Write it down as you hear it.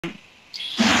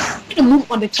to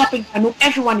move on the topic. I know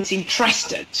everyone is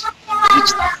interested.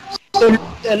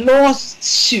 The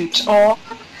lawsuit, or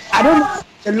I don't know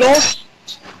the lawsuit,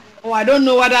 or I don't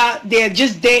know whether they're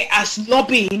just there as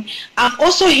lobbying. I'm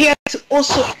also here to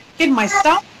also educate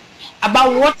myself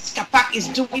about what SCAPAC is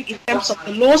doing in terms of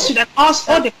the lawsuit and ask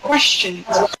all the questions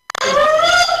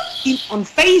on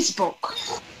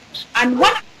Facebook. And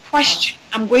one question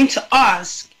I'm going to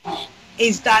ask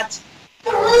is that,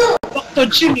 Dr.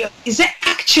 Julius, is there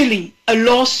actually a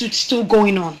lawsuit still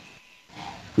going on?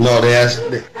 No,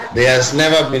 there has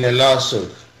never been a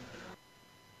lawsuit,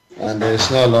 and there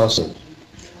is no lawsuit.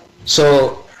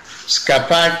 So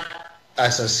SCAPAC,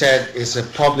 as I said, is a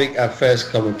public affairs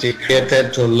committee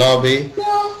created to lobby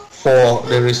for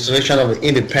the restoration of the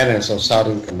independence of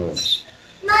Southern Cameroon.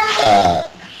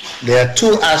 There are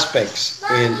two aspects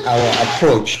in our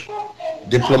approach,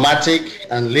 diplomatic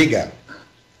and legal,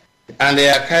 and they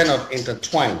are kind of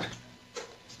intertwined.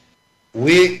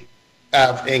 We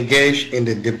have engaged in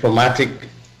the diplomatic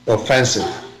offensive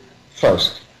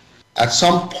first. At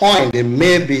some point, there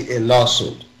may be a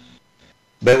lawsuit,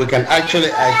 but we can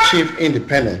actually achieve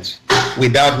independence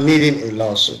without needing a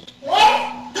lawsuit.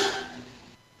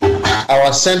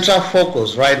 Our central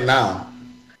focus right now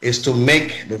is to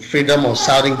make the freedom of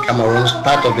Southern Cameroon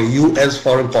part of the U.S.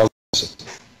 foreign policy.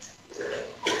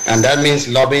 And that means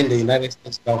lobbying the United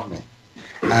States government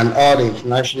and all the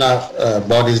international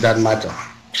bodies that matter.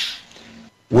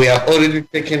 We are already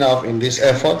taking off in this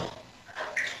effort.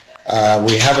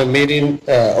 We have a meeting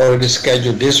already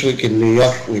scheduled this week in New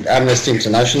York with Amnesty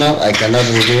International. I cannot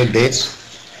reveal dates.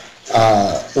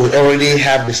 We already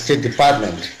have the State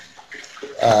Department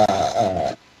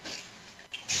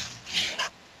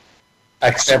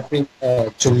accepting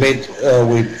to meet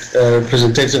with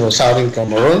representatives of Southern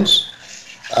Cameroons.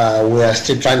 We are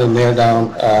still trying to nail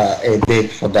down a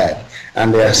date for that.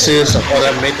 And there are a series of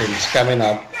other meetings coming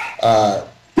up.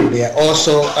 There are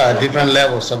also different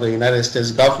levels of the United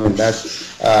States government that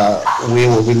we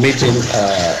will be meeting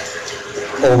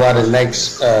over the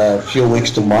next few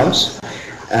weeks to months.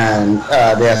 And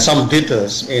there are some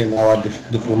details in our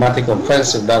diplomatic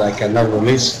offensive that I cannot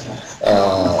release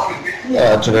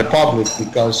to the public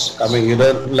because, I mean,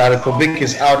 La Republique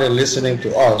is out there listening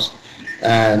to us,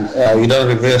 and you don't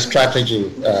reveal strategy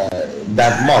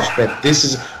that much. But this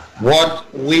is what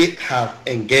we have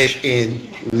engaged in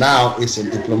now is a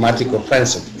diplomatic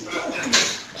offensive.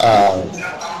 A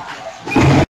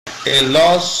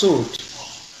lawsuit,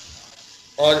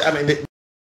 or I mean,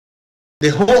 the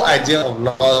whole idea of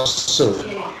lawsuit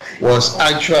was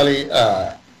actually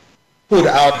put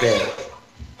out there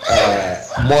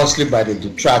mostly by the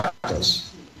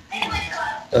detractors.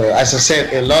 As I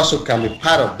said, a lawsuit can be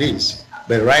part of this,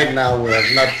 but right now we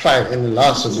have not filed any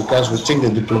lawsuit because we think the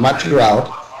diplomatic route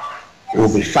will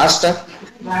be faster,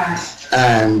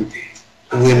 and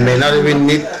we may not even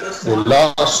need the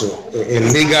lawsuit, a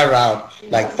legal route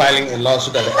like filing a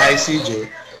lawsuit at the ICJ,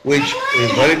 which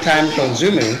is very time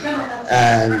consuming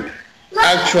and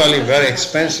actually very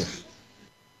expensive.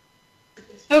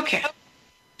 Okay.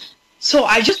 So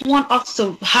I just want us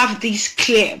to have this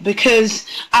clear, because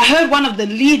I heard one of the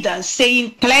leaders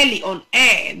saying clearly on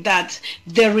air that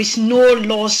there is no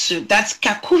lawsuit, that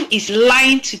SCAPAC is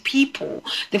lying to people.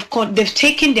 They've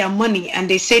taken their money and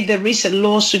they say there is a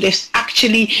lawsuit. There's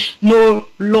actually no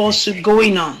lawsuit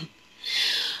going on.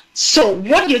 So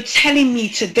what you're telling me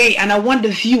today, and I want the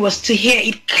viewers to hear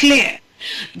it clear,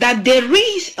 that there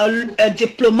is a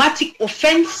diplomatic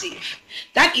offensive.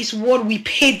 That is what we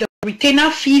paid the retainer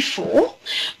fee for,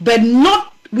 but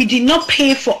we did not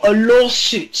pay for a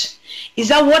lawsuit. Is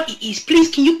that what it is? Please,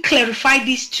 can you clarify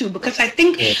this too? Because I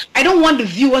think I don't want the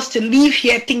viewers to leave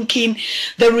here thinking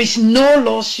there is no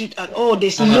lawsuit at all.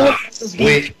 There's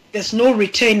there's no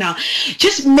retainer.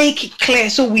 Just make it clear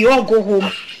so we all go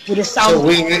home with a sound. So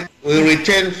we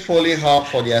retain fully her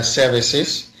for their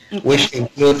services, which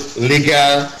include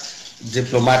legal,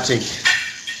 diplomatic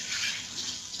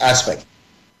aspect.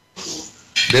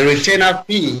 The retainer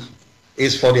fee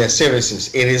is for their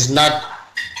services. It is not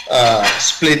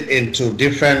split into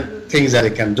different things that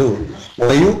it can do.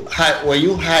 When you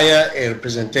hire a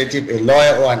representative, a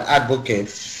lawyer or an advocate,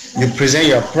 you present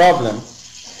your problem,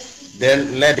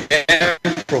 then let them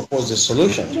propose the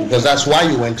solution, because that's why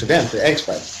you went to them, the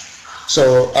experts.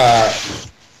 So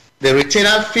the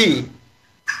retainer fee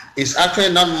is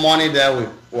actually not money that we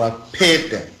were paid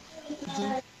them.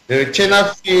 The retainer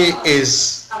fee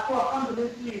is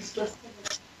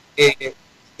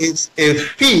a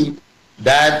fee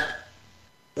that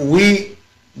we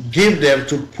give them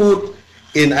to put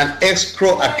in an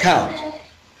escrow account.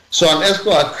 So an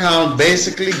escrow account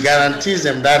basically guarantees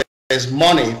them that there's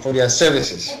money for their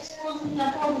services.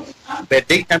 but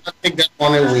they cannot take that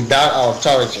money without our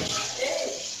authority.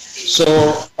 So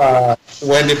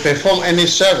when they perform any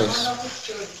service,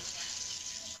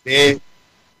 they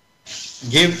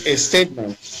give a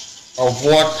statement of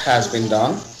what has been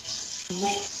done,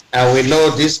 and we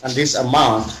know this and this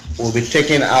amount will be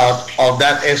taken out of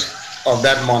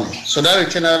that money. So that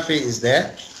retainer fee is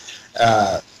there.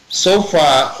 So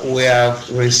far, we have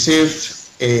received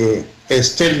a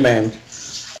statement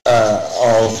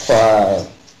of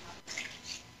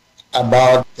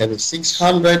about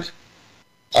 3,600,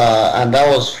 and that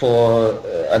was for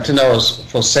I think that was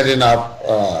for setting up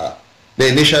the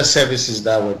initial services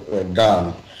that were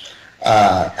done.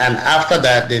 And after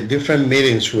that, the different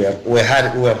meetings we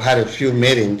have had a few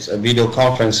meetings, video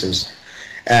conferences,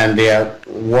 and they are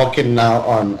working now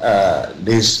on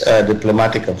these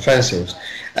diplomatic offensives.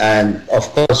 And of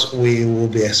course, we will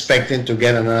be expecting to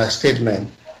get another statement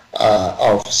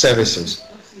of services.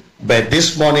 But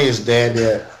this money is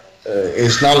there.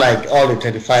 It's not like all the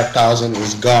 35,000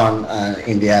 is gone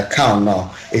in the account.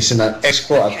 No, it's in an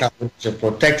escrow account, which is a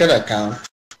protected account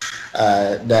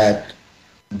that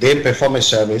they perform a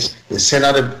service. They send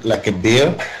out a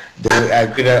bill. They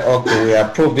agree that, okay, we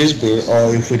approve this bill,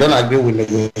 or if we don't agree, we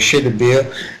negotiate the bill.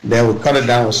 Then we cut it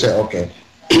down and say, okay,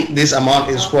 this amount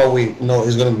is what we know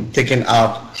is going to be taken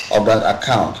out of that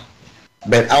account.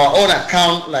 But our own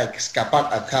account, like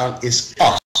SCAPAC account, is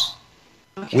us.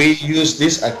 We use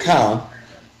this account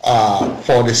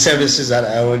for the services that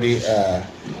I already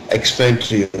explained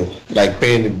to you, like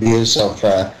paying the bills of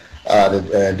the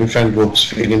different groups,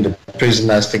 feeding the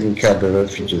prisoners, taking care of the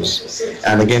refugees.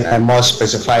 And again, I must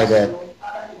specify that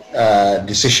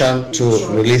decision to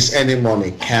release any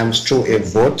money comes through a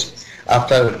vote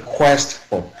after request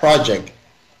for project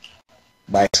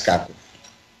by SCAPAC.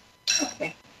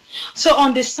 Okay. So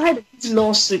on the side of this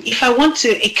lawsuit, if I want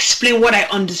to explain what I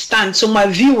understand, so my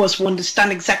viewers will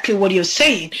understand exactly what you're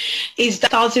saying, is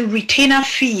that 1,000 retainer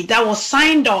fee that was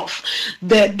signed off,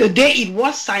 the day it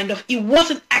was signed off, it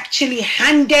wasn't actually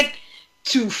handed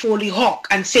to Foley Hawk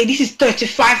and say, this is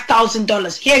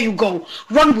 $35,000, here you go,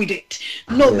 run with it.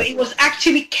 No, but it was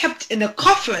actually kept in the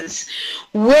coffers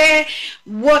where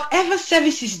whatever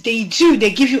services they do,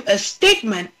 they give you a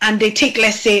statement and they take,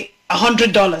 let's say,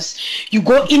 $100. You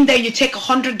go in there, you take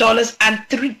 $100, and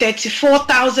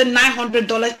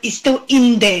 $34,900 is still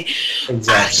in there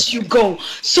as you go.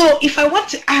 So if I want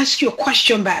to ask you a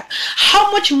question back, how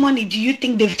much money do you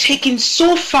think they've taken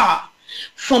so far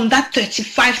from that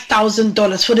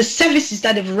 $35,000 for the services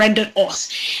that they've rendered us?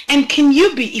 And can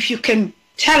you if you can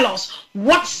tell us,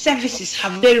 what services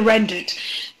have they rendered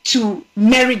to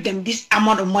merit them this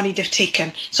amount of money they've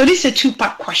taken? So this is a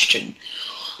two-part question.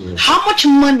 How much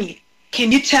money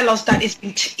can you tell us that is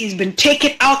been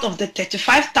taken out of the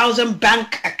 35,000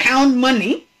 bank account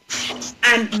money,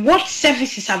 and what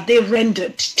services have they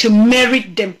rendered to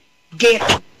merit them get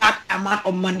that amount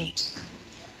of money?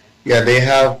 Yeah, they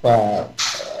have.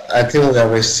 I think we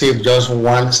have received just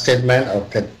one statement of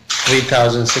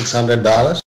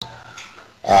 $3,600.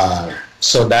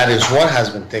 So that is what has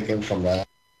been taken from the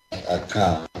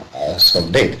account as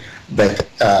of date. But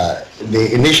the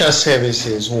initial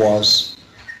services was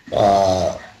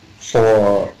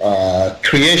for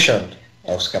creation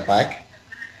of SCAPAC,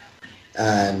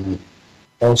 and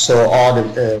also all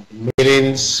the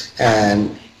meetings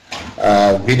and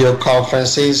video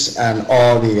conferences and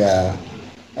all the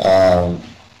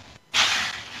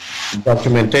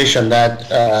documentation that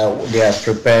they have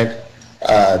prepared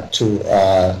to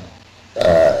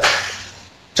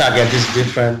target these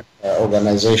different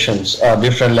organizations or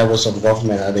different levels of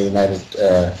government at the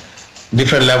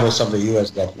different levels of the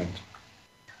U.S. government.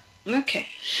 Okay.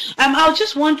 I'll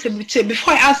just want to,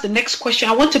 before I ask the next question,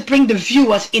 I want to bring the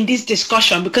viewers in this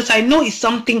discussion because I know it's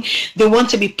something they want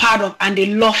to be part of and they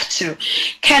love to.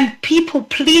 Can people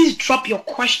please drop your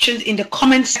questions in the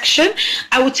comment section?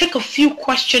 I will take a few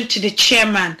questions to the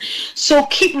chairman. So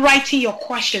keep writing your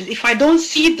questions. If I don't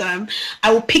see them,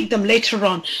 I will pick them later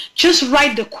on. Just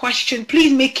write the question.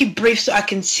 Please make it brief so I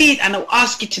can see it and I'll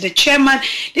ask it to the chairman.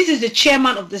 This is the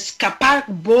chairman of the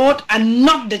SCAPAC board and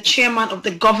not the chairman of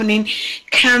the governing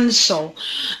council.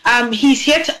 He's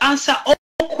here to answer all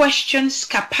questions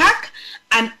SCAPAC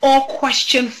and all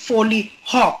questions Foley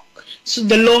Hawk, so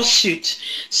the lawsuit.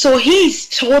 So he's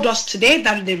told us today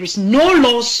that there is no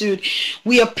lawsuit.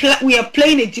 We are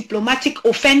playing a diplomatic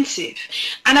offensive,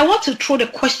 and I want to throw the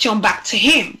question back to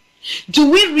him. Do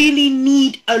we really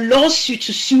need a lawsuit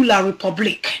to sue La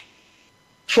Republique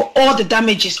for all the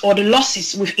damages or the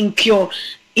losses we've incurred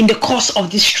in the course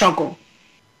of this struggle?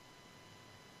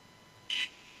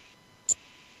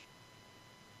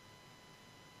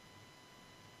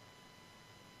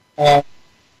 Uh,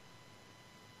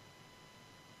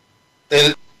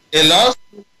 a, a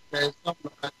lawsuit, there is no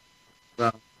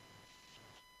background.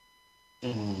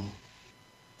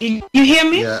 You hear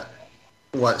me? Yeah.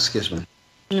 What? Excuse me.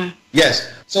 Yeah.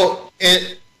 Yes. So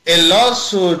a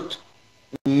lawsuit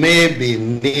may be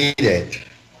needed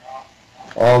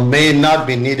or may not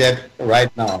be needed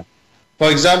right now. For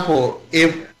example,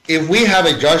 if we have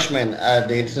a judgment at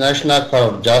the International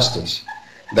Court of Justice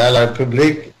that La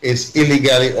Republic is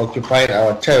illegally occupying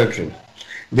our territory,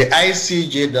 the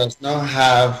ICJ does not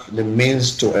have the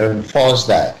means to enforce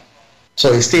that.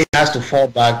 So it still has to fall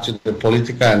back to the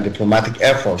political and diplomatic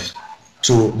efforts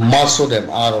to muscle them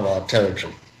out of our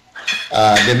territory.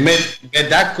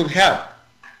 That could help.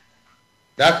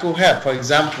 That could help. For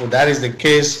example, that is the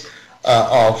case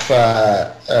of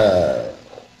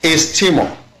East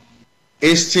Timor.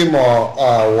 East Timor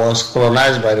was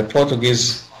colonized by the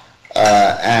Portuguese,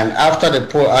 and after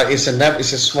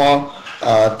it's a small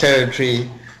territory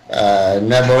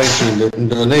neighboring to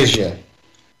Indonesia.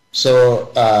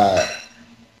 So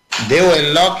they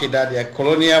were lucky that their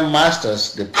colonial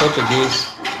masters, the Portuguese,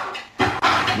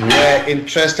 were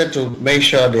interested to make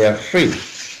sure they are free.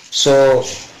 So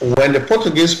when the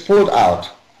Portuguese pulled out,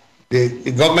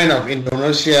 the government of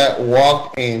Indonesia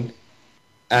walked in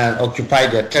and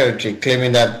occupied their territory,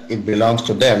 claiming that it belongs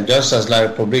to them, just as La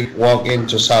Republic walked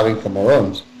into Southern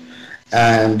Cameroon.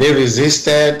 And they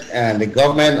resisted, and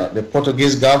the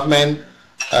Portuguese government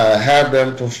helped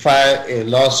them to file a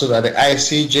lawsuit at the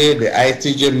ICJ. The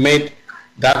ICJ made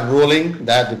that ruling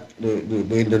that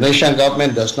the Indonesian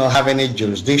government does not have any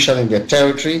jurisdiction in their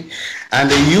territory, and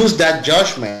they used that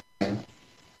judgment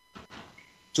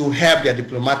to help their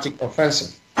diplomatic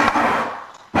offensive.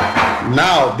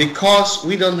 Now, because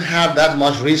we don't have that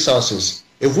much resources,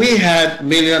 if we had $1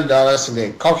 million in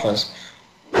the coffers,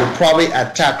 we'd probably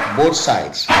attack both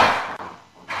sides,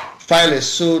 file a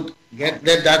suit, let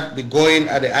that be going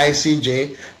at the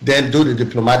ICJ, then do the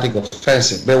diplomatic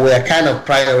offensive. But we are kind of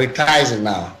prioritizing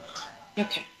now.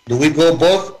 Okay. Do we go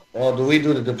both, or do we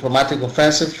do the diplomatic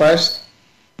offensive first?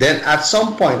 Then at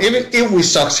some point, even if we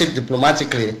succeed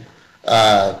diplomatically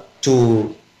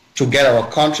to get our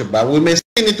country back, we may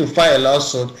still need to file a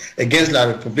lawsuit against La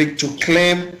Republic to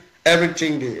claim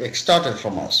everything they extorted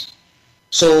from us.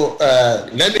 So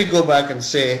let me go back and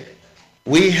say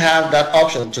we have that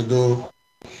option to do,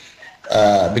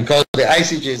 because the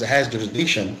ICJ is the highest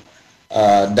jurisdiction,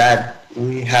 that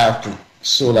we have to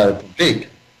sue La Republic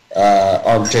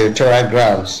on territorial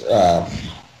grounds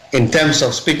in terms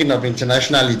of speaking of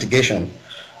international litigation,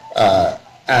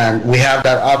 and we have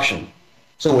that option.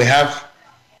 So we have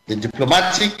the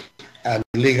diplomatic and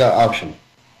the legal option.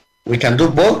 We can do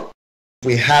both.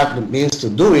 We have the means to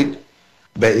do it,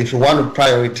 but if you want to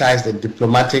prioritize, the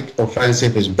diplomatic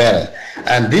offensive is better.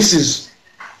 And this is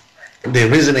the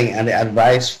reasoning and the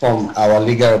advice from our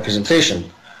legal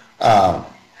representation or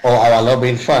our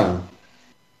lobbying firm.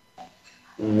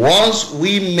 Once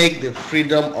we make the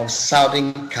freedom of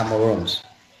Southern Cameroon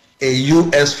a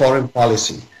U.S. foreign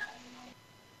policy,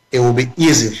 it will be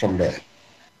easy from there.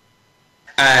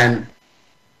 And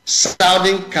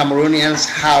Southern Cameroonians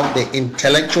have the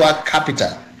intellectual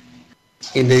capital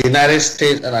in the United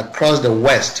States and across the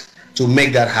West to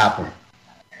make that happen.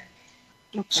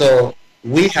 Okay. So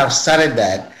we have started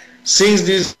that. Since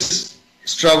this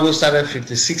struggle started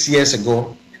 56 years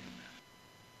ago,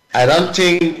 I don't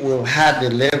think we've had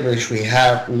the leverage we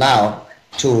have now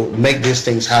to make these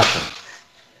things happen.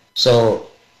 So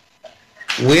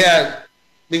we are,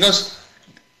 because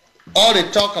all the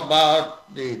talk about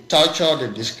the torture, the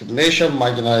discrimination,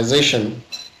 marginalization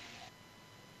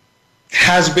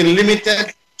has been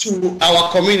limited to our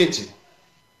community.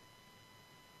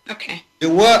 Okay. The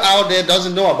world out there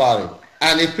doesn't know about it.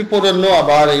 And if people don't know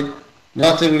about it,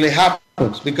 nothing really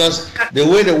happens, because the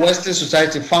way the Western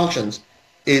society functions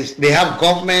is they have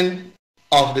government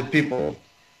of the people.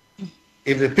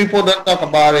 If the people don't talk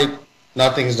about it,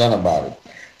 nothing is done about it.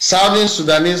 Southern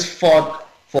Sudanese fought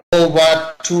for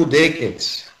over 2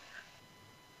 decades.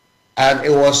 And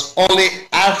it was only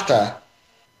after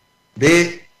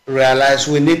they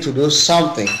realized we need to do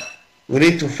something, we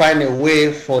need to find a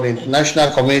way for the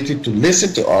international community to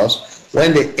listen to us,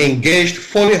 when they engaged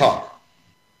Foley Hawk.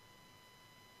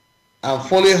 And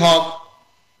Foley Hawk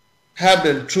helped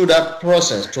them through that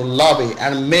process to lobby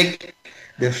and make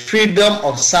the freedom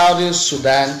of Southern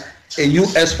Sudan a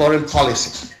U.S. foreign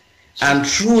policy. And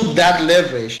through that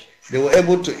leverage, they were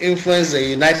able to influence the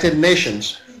United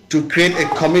Nations to create a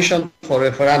commission for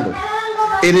referendum.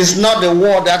 It is not the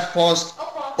war that forced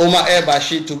Omar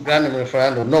el-Bashir to grant a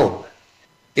referendum, no.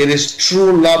 It is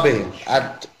true lobbying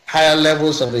at higher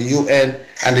levels of the UN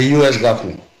and the US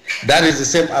government. That is the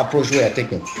same approach we are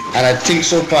taking. And I think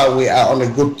so far we are on a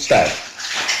good start.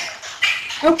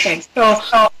 Okay,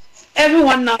 so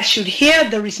everyone now should hear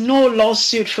there is no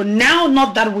lawsuit for now.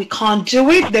 Not that we can't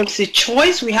do it. There's a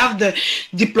choice. We have the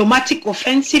diplomatic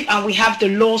offensive and we have the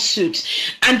lawsuit.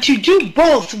 And to do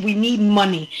both, we need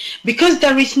money. Because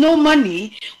there is no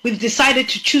money, we've decided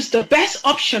to choose the best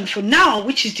option for now,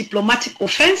 which is diplomatic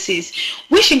offenses,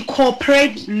 which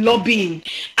incorporate lobbying.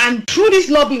 And through this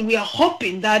lobbying, we are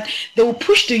hoping that they will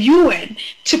push the UN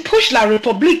to push La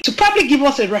République to probably give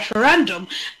us a referendum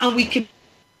and we can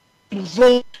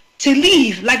vote to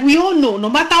leave. Like we all know, no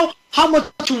matter how much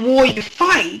war you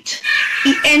fight,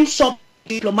 it ends up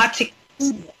diplomatic.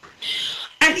 And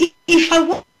if I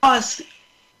want to ask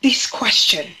this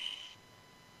question,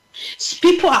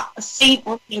 people are saying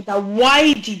okay, that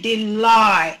why did they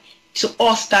lie to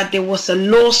us that there was a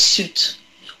lawsuit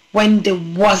when there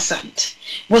wasn't?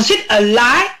 Was it a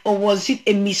lie or was it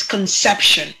a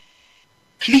misconception?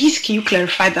 Please, can you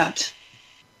clarify that?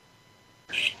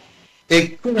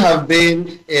 It could have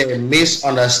been a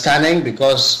misunderstanding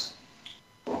because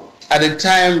at the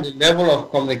time, the level of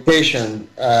communication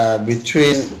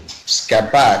between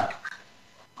SCAPAC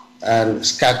and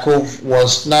SCACOV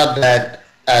was not that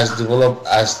as developed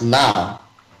as now.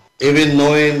 Even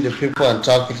knowing the people and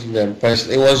talking to them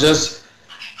personally,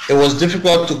 it was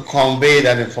difficult to convey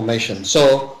that information.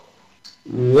 So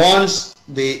once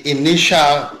the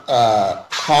initial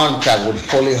contact with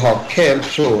Foley Hub came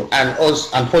through, and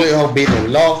Foley Hub being a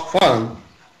law firm,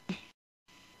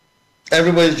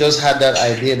 everybody just had that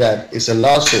idea that it's a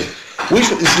lawsuit,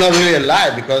 which is not really a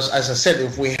lie because, as I said,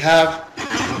 if we have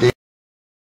the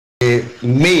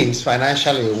means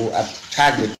financially, we will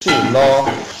attack the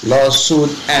two, lawsuit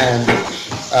and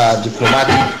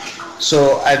diplomatic.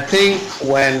 So I think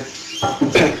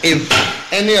if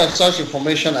any of such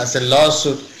information as a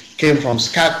lawsuit came from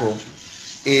SCACO,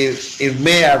 it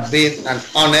may have been an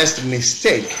honest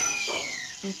mistake,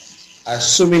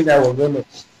 assuming that we're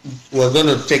going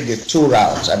to take the two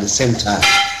routes at the same time.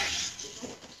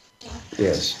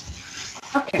 Yes.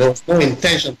 Okay. There was no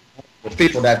intention for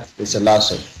people that it's a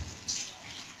lawsuit.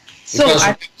 So because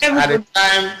at the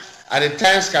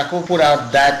time SCACO put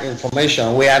out that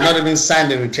information, we had not even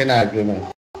signed the retainer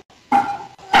agreement.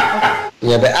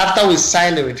 Yeah, but after we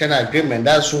signed the retainer agreement,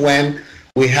 that's when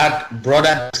we had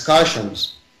broader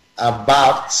discussions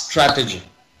about strategy.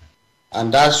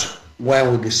 And that's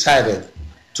when we decided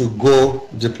to go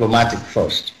diplomatic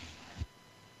first.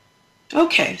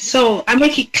 Okay, so I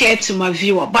make it clear to my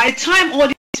viewer. By the time all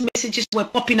these messages were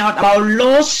popping out about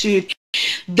lawsuit,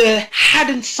 they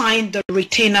hadn't signed the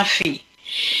retainer fee.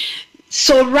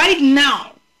 So right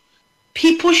now,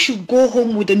 people should go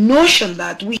home with the notion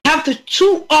that we have the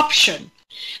two options,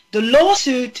 the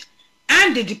lawsuit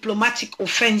and the diplomatic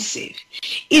offensive.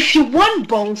 If you want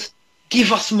both,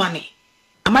 give us money.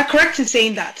 Am I correct in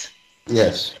saying that?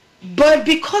 Yes. But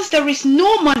because there is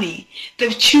no money,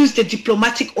 they've chosen the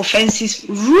diplomatic offensive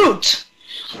route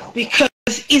because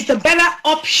it's the better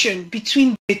option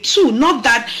between the two. Not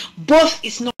that both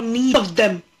is not need of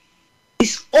them.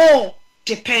 It's all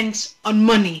depends on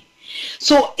money.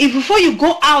 So if before you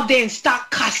go out there and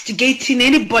start castigating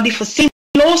anybody for saying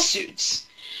lawsuits,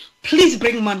 please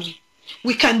bring money.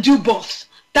 We can do both.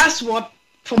 That's what,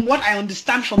 from what I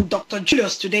understand from Dr.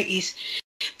 Julius today, is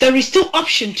there is still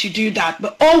option to do that,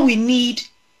 but all we need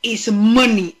is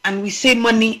money, and we say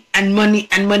money and money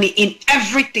and money in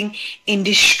everything in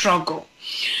this struggle.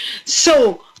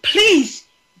 So please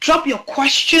drop your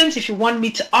questions if you want me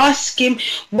to ask him.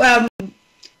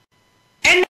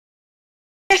 And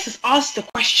let's just ask the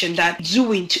question that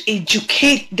doing to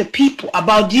educate the people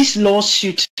about this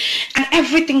lawsuit and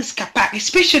everything's SCAPAC,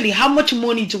 especially how much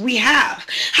money do we have?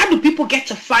 How do people get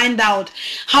to find out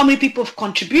how many people have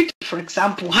contributed, for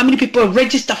example, how many people have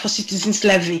registered for citizens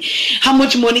levy, how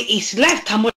much money is left,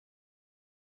 how much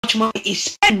money is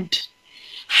spent?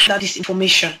 How this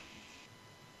information?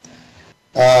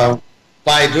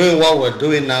 By doing what we're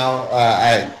doing now,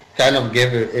 I kind of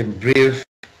gave a brief,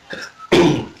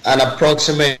 an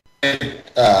approximate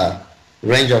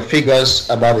range of figures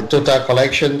about the total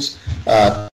collections,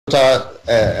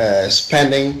 total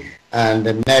spending, and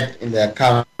the net in the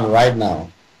account right now.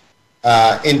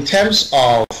 In terms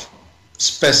of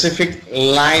specific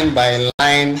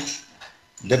line-by-line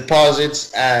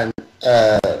deposits and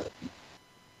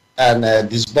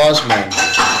disbursement,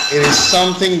 it is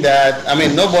something that, I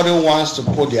mean, nobody wants to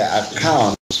put their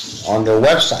accounts on the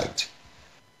website.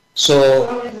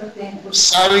 So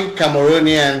Southern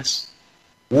Cameroonians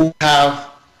who have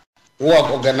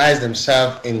organized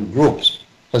themselves in groups,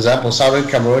 for example, Southern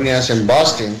Cameroonians in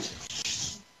Boston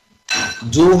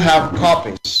do have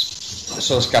copies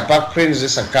So SCAPAC prints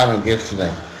this account and gives to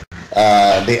them.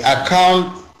 The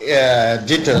account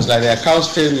details, like the account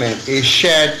statement, is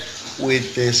shared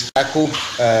with the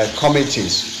SCAPAC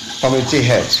committee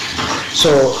heads.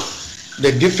 So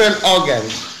the different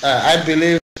organs, I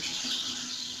believe,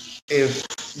 if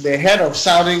the head of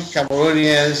Southern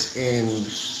Cameroonians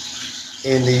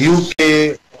in the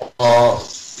UK or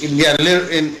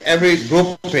in every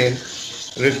grouping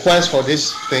request for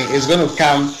this thing is going to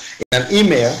come in an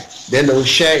email, then they will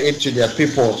share it to their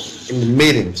people in the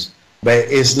meetings. But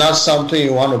it's not something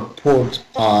you want to put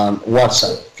on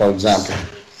WhatsApp, for example.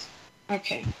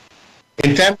 Okay.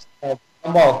 In terms of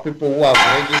number of people who have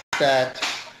registered,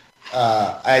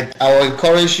 I will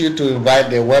encourage you to invite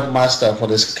the webmaster for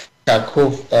this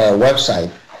SCAPAC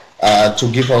website to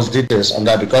give us details on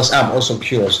that, because I'm also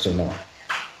curious to know.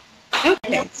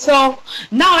 Okay, so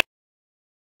now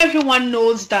everyone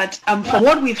knows that from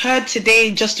what we've heard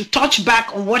today, just to touch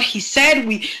back on what he said,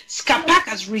 SCAPAC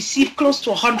has received close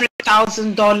to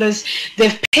 $100,000.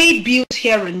 They've paid bills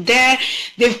here and there.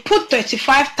 They've put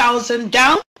 $35,000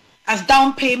 down as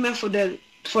down payment for the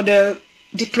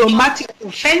diplomatic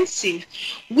offensive,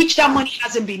 which that money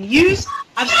hasn't been used.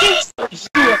 I've seen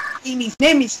his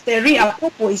name is Terry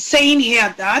Apopo is saying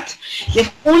here that they've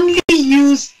only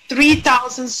used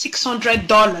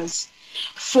 $3,600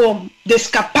 for the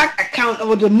SCAPAC account,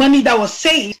 or the money that was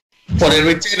saved for the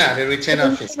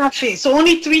retainer fee. So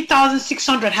only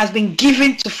 $3,600 has been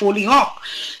given to Foley Hawk.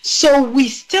 So we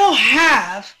still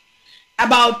have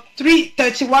about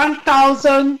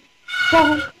 $31,400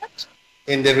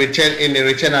 in the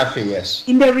retainer fee. Yes.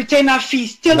 In the retainer fee,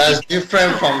 still. That's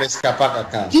different from the SCAPAC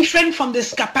account. Different from the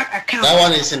SCAPAC account. That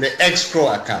one is in the escrow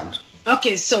account.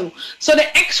 Okay, so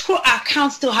the escrow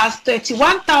account still has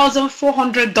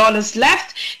 $31,400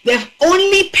 left. They've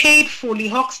only paid Foley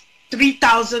Hawks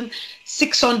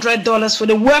 $3,600 for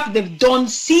the work they've done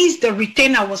since the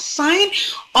retainer was signed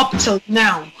up till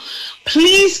now.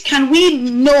 Please, can we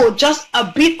know just a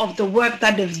bit of the work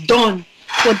that they've done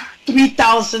for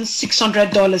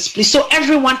 $3,600, please, so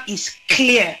everyone is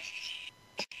clear?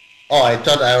 Oh, I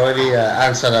thought I already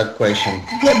answered that question.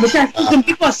 Yeah, but some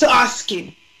people are still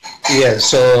asking. Yes,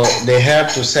 so they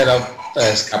have to set up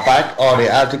SCAPAC, all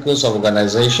the articles of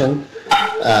organization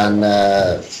and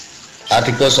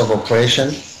articles of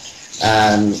operation,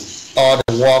 and all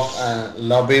the work and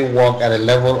lobbying work at the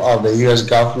level of the U.S.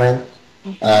 government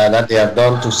that they have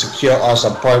done to secure us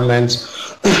appointments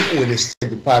with the State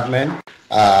Department,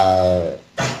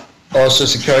 also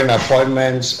securing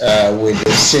appointments with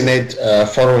the Senate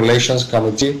Foreign Relations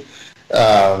Committee,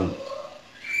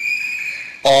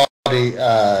 all the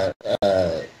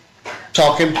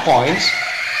talking points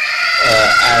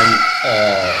and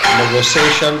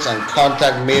negotiations and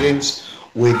contact meetings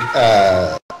with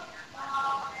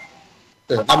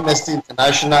the Amnesty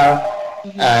International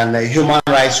and Human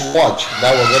Rights Watch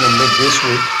that we're going to meet this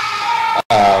week.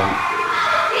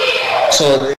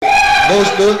 So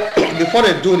before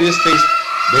they do these things,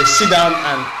 they sit down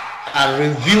and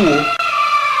review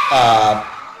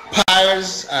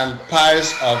piles and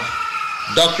piles of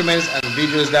documents and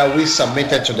videos that we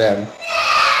submitted to them,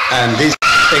 and this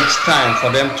takes time for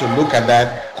them to look at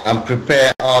that and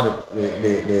prepare all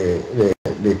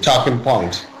the talking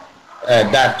points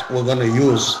that we're going to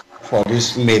use for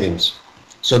these meetings.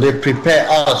 So they prepare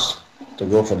us to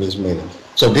go for this meeting.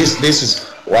 So this is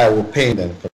why we're paying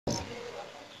them for that.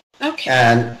 Okay.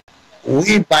 And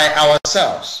we by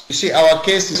ourselves, you see, our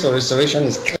case for restoration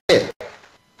is clear.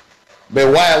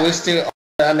 But why are we still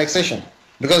on annexation?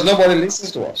 Because nobody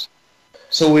listens to us.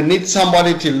 So we need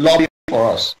somebody to lobby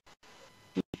for us.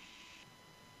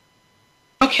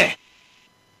 Okay.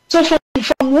 So from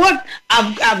what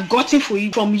I've gotten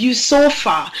from you so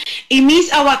far, it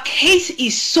means our case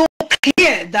is so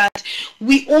clear that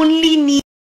we only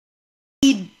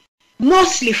need,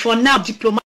 mostly for now,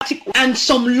 diplomatic and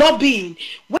some lobbying.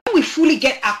 When we fully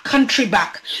get our country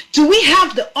back, do we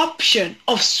have the option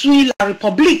of suing La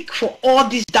Republique for all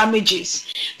these damages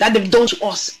that they've done to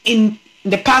us in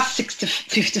the past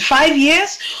 55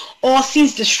 years, or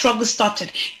since the struggle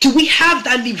started? Do we have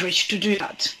that leverage to do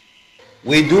that?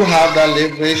 We do have that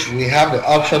leverage. We have the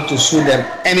option to sue them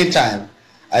anytime.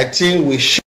 I think we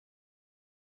should,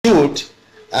 and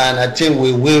I think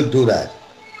we will do that.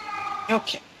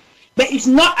 Okay. But it's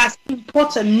not as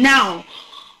important now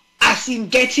as in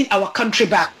getting our country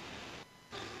back.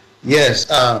 Yes.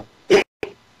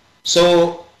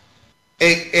 So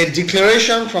a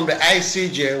declaration from the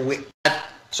ICJ will add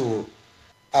to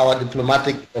our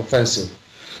diplomatic offensive.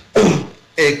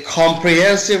 A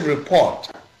comprehensive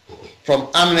report from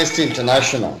Amnesty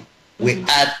International will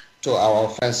add to our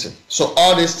offensive. So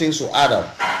all these things will add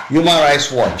up. Human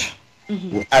Rights Watch,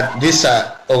 these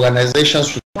are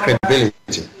organizations with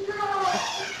credibility.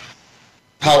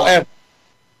 However,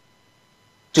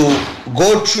 to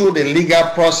go through the legal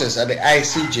process at the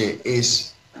ICJ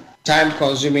is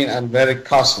time-consuming and very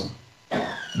costly.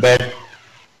 But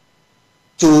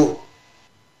to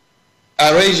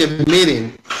arrange a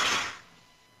meeting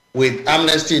with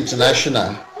Amnesty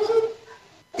International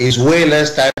is way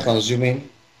less time-consuming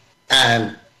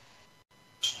and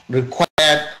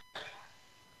required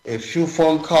a few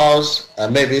phone calls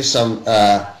and maybe some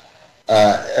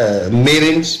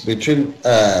meetings between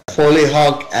Foley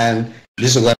Hawk and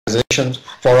these organizations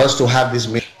for us to have this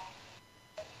meeting.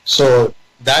 So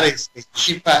that is a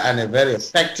cheaper and a very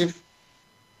effective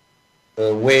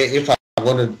way if I'm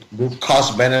going to do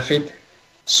cost benefit.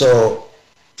 So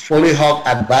Foley Hawk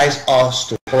advised us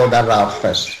to follow that route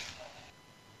first.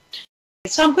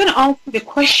 So I'm going to ask the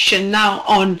question now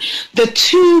on the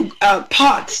two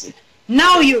parts.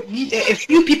 Now a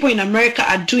few people in America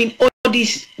are doing all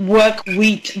this work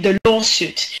with the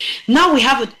lawsuit. Now we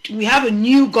have a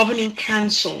new governing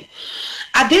council.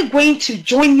 Are they going to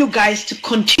join you guys to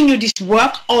continue this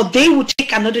work, or they will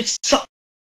take another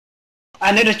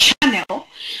channel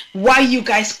while you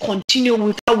guys continue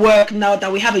with the work now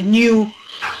that we have a new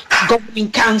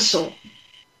governing council?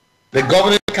 The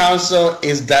governing council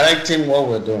is directing what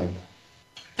we're doing.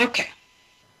 Okay.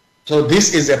 So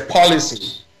this is a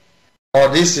policy, or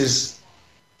this is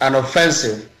an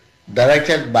offensive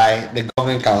directed by the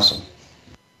governing council.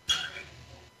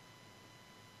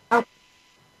 Okay.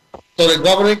 So the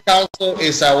governing council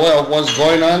is aware of what's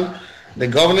going on. The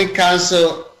governing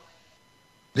council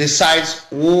decides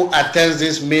who attends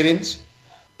these meetings.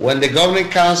 When the governing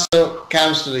council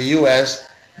comes to the U.S.,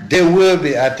 they will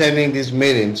be attending these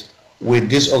meetings with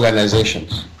these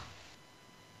organizations.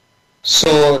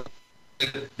 So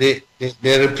they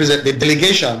represent the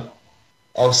delegation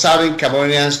of Southern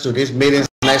Cameroonians to these meetings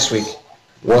next week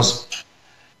was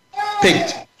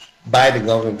picked by the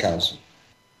governing council.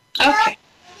 Okay.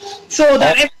 So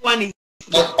that everyone is...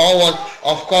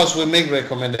 Of course, we make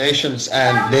recommendations,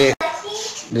 and the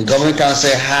governing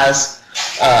council has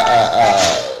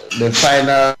the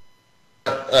final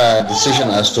decision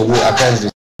as to who attends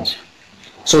this.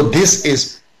 So this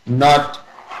is not.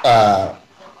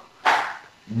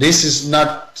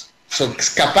 So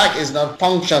SCAPAC is not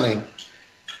functioning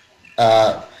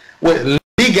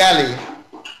legally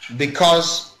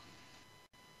because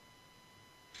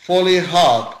Foley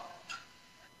Hawk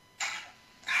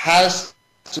has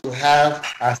to have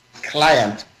as a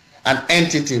client an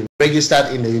entity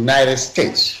registered in the United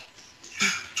States.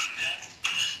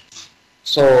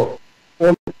 So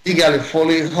legally,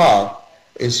 Foley Hawk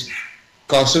is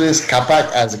considering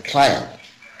SCAPAC as a client.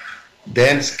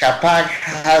 Then SCAPAC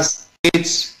has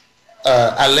its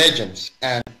allegiance,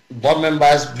 and board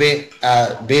members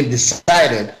being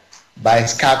decided by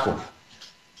SCACO.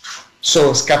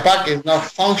 So SCAPAC is not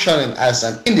functioning as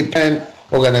an independent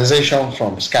organization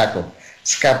from SCACO.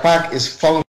 SCAPAC is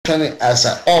functioning as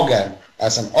an organ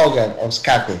of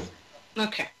SCACO.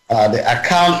 Okay. The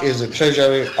account is the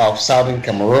treasury of Southern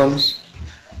Cameroons,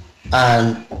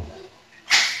 and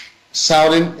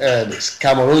Southern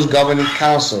Cameroon's governing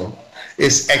council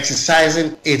is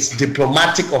exercising its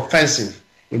diplomatic offensive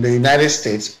in the United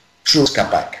States through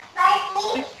SCAPAC.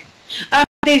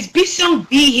 There's Bison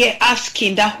B here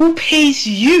asking that who pays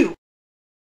you,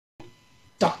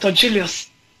 Dr.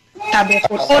 Julius Tabe,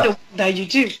 for all the work that you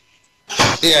do?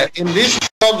 Yeah, in this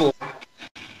struggle,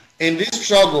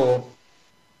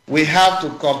 we have to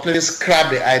completely scrap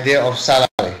the idea of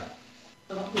salary.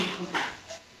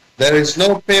 There is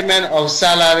no payment of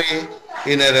salary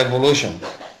in a revolution.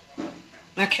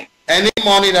 Okay. Any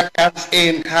money that comes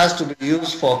in has to be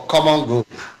used for common good.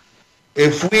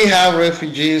 If we have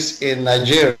refugees in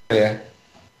Nigeria,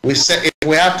 we say if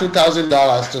we have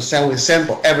 $2,000 to send, we send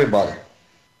for everybody.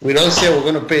 We don't say we're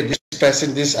going to pay this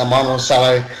person this amount of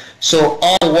salary. So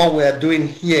all what we are doing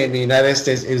here in the United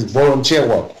States is volunteer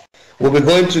work. We'll be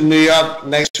going to New York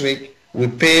next week. We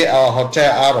pay our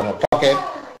hotel out of our pocket.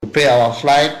 We pay our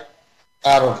flight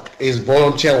out of is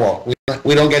volunteer work.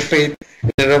 We don't get paid.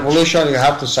 In the revolution, you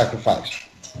have to sacrifice.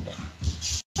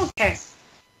 Okay.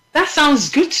 That sounds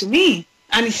good to me,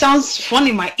 and it sounds fun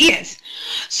in my ears.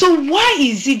 So why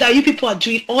is it that you people are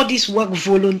doing all this work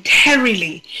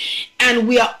voluntarily, and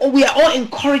we are all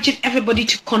encouraging everybody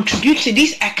to contribute to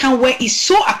this account where it's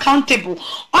so accountable?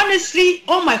 Honestly,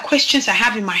 all my questions I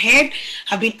have in my head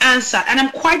have been answered, and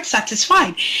I'm quite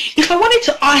satisfied. If I wanted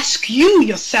to ask you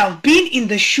yourself, being in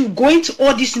the shoe, going to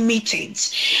all these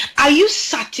meetings, are you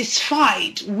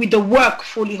satisfied with the work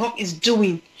Foley Hawk is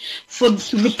doing for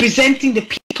representing the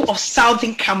people of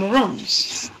Southern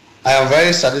Cameroons? I am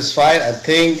very satisfied. I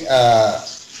think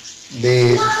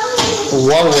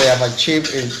what we have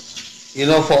achieved is,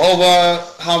 for over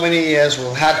how many years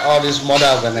we've had all these mother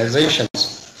organizations.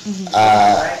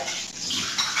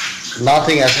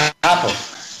 Nothing has happened,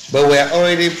 but we are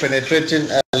already penetrating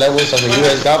levels of the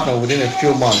U.S. government within a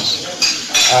few months.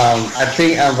 I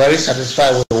think I'm very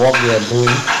satisfied with the work we are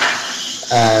doing,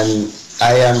 and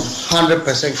I am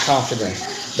 100% confident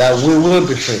that we will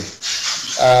be free.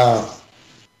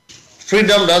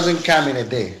 Freedom doesn't come in a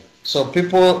day, so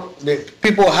people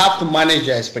have to manage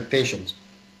their expectations.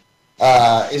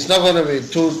 It's not going to be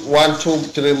 1, 2,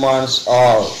 3 months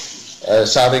or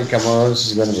Southern Cameroon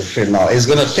is going to be free now. It's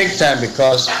going to take time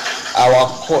because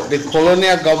the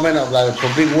colonial government of the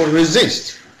Republic will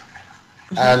resist,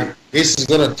 and this is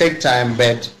going to take time.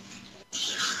 But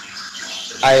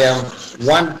I am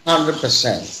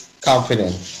 100%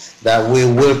 confident that we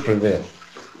will prevail.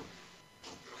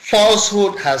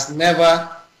 Falsehood has never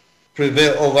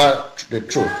prevailed over the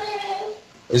truth.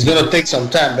 It's going to take some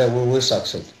time, but we will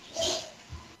succeed.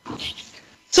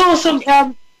 So,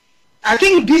 I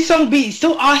think Bisong B is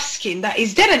still asking that,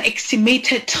 is there an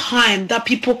estimated time that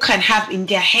people can have in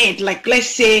their head? Like, let's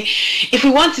say, if we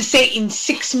want to say in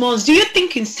 6 months, do you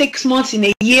think in 6 months, in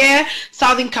a year,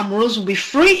 Southern Cameroons will be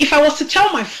free? If I was to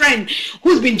tell my friend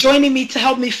who's been joining me to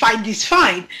help me fight this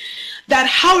fight, that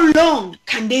how long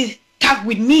can they tag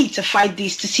with me to fight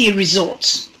this, to see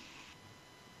results?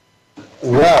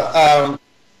 Well,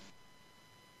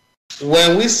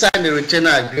 when we signed the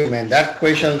retainer agreement, that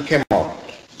question came up.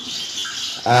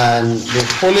 And the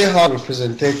Foley Hall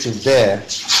representative there,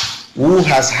 who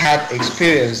has had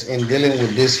experience in dealing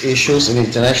with these issues in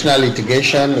international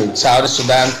litigation with South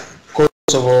Sudan,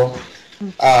 Kosovo,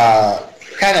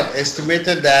 kind of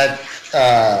estimated that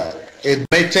it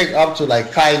may take up to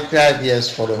like 5 years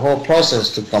for the whole process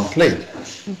to complete.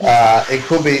 It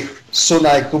could be sooner,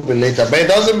 it could be later, but it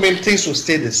doesn't mean things will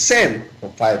stay the same for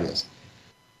 5 years.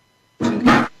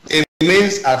 It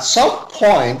means at some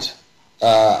point,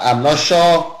 I'm not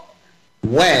sure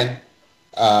when,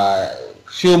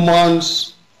 few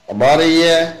months, about a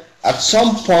year, at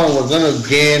some point we're going to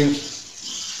gain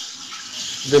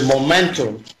the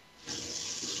momentum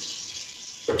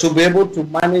to be able to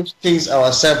manage things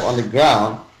ourselves on the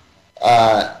ground,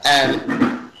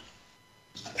 and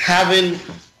having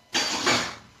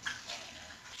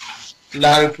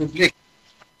La Republique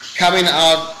coming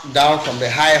down from the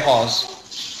high horse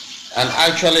and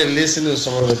actually listening to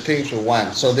some of the things we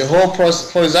want. So the whole process,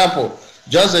 for example,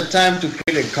 just the time to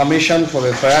create a commission for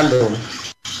referendum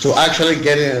to actually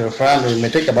get in a referendum, it may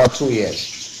take about 2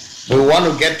 years. We want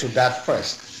to get to that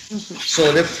first.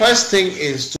 So the first thing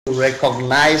is to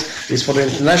recognize, is for the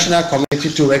international community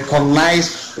to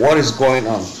recognize what is going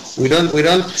on. We don't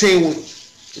think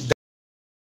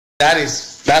that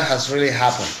has really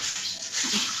happened.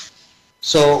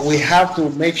 So we have to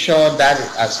make sure that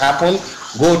it has happened,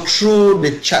 go through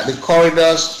the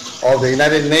corridors of the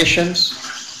United Nations,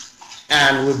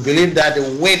 and we believe that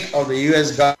the weight of the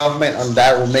U.S. government on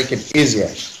that will make it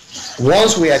easier.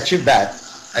 Once we achieve that,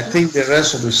 I think the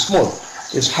rest will be smooth.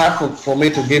 It's hard for me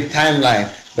to give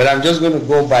timeline, but I'm just going to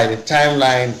go by the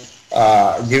timeline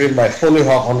given by Foley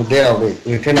Hawk on the day of the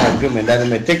retainer agreement, that it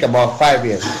may take about 5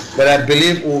 years. But I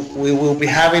believe we will be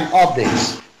having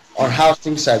updates on how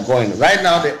things are going. Right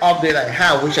now, the update I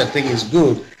have, which I think is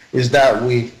good, is that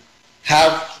we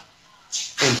have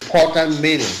important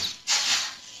meetings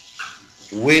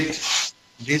with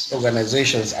these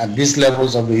organizations at these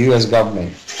levels of the U.S.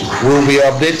 government. We'll be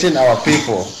updating our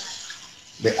people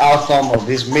the outcome of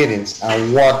these meetings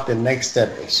and what the next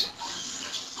step is.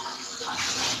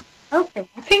 Okay,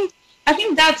 I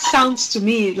think that sounds to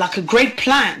me like a great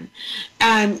plan,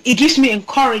 and it gives me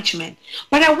encouragement.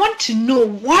 But I want to know,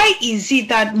 why is it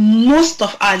that most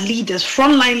of our leaders,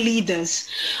 frontline leaders,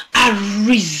 are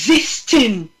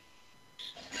resisting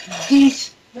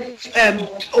this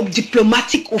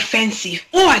diplomatic offensive?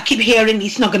 Oh, I keep hearing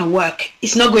it's not going to work.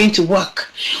 It's not going to work.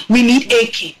 We need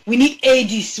AK. We need A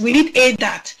this. We need A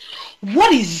that.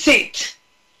 What is it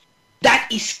that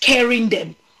is scaring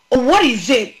them? Or what is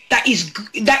it that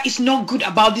is not good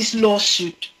about this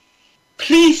lawsuit?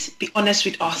 Please be honest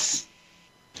with us.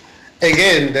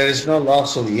 Again, there is no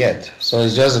lawsuit yet, so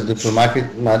it's just a diplomatic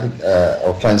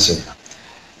offensive.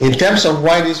 In terms of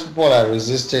why these people are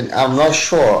resisting, I'm not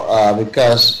sure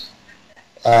because,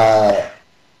 as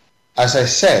I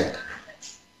said,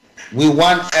 we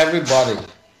want everybody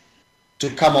to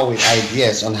come up with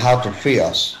ideas on how to free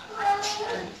us.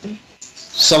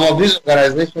 Some of these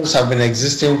organizations have been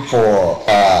existing for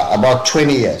about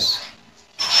 20 years.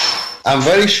 I'm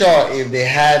very sure if they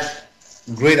had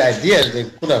great ideas, they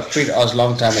could have freed us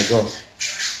long time ago.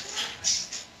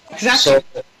 Exactly. So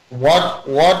what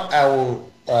I will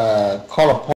call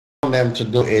upon them to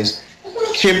do is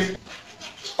keep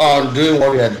on doing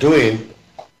what we are doing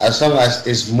as long as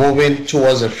it's moving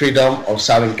towards the freedom of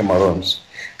Southern Cameroons.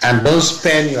 And don't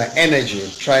spend your energy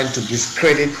trying to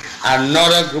discredit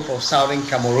another group of Southern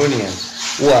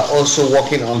Cameroonians who are also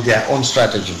working on their own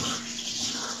strategy.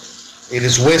 It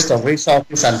is waste of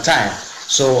resources and time.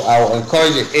 So I will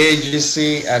encourage the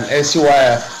agency and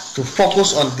SCY to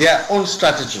focus on their own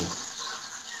strategy,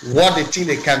 what they think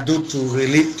they can do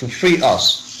to free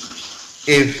us.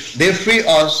 If they free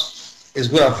us, it's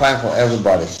good and fine for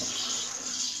everybody.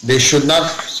 They should not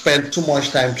spend too much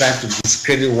time trying to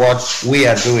discredit what we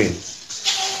are doing.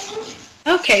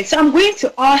 Okay, so I'm going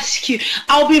to ask you,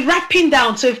 I'll be wrapping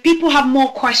down, so if people have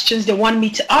more questions they want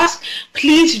me to ask,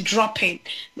 please drop it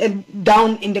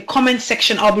down in the comment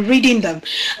section. I'll be reading them.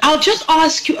 I'll just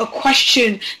ask you a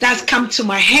question that's come to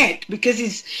my head because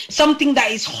it's something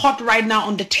that is hot right now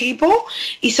on the table.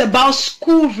 It's about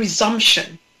school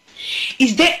resumption.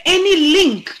 Is there any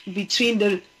link between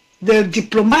the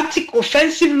diplomatic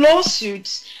offensive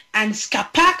lawsuits and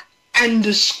SCAPAC and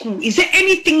the school? Is there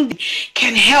anything that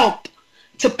can help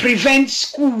to prevent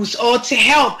schools or to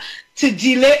help to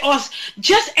delay us?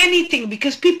 Just anything,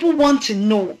 because people want to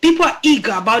know. People are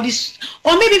eager about this.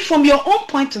 Or maybe from your own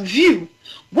point of view,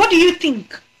 what do you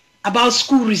think about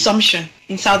school resumption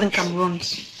in Southern Cameroon?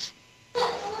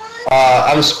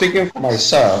 I'm speaking for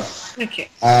myself. Okay.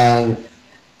 And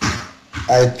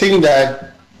I think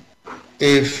that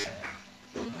if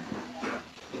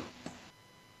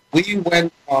we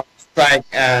went on strike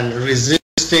and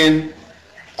resisting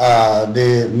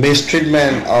the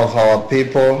mistreatment of our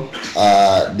people,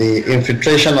 the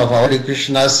infiltration of our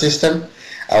educational system,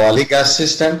 our legal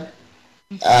system,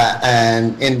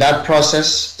 and in that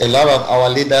process, a lot of our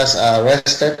leaders are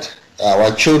arrested,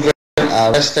 our children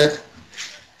are arrested,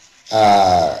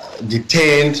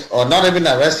 detained, or not even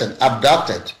arrested,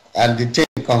 abducted, and detained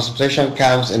in concentration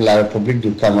camps in La République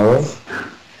du Cameroon.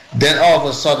 Then all of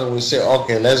a sudden we say,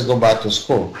 okay, let's go back to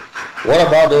school. What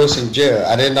about those in jail?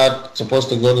 Are they not supposed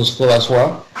to go to school as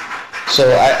well?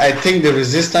 So I think the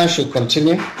resistance should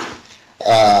continue.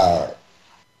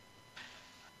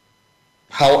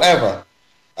 However,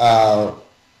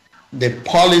 the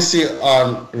policy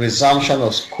on resumption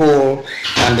of school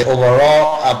and the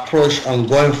overall approach on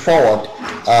going forward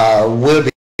will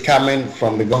be coming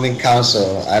from the Governing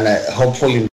Council, and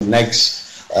hopefully in the next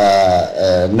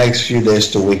few days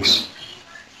to weeks.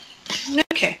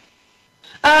 Okay.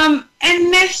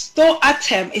 Ernesto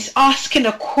Atem is asking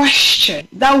a question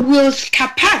that will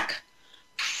SCAPAC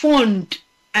fund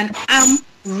an armed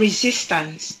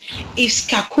resistance if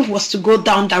SCACUF was to go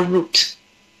down that route?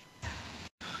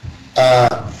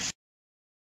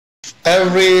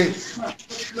 Every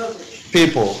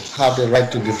people have the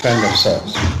right to defend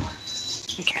themselves.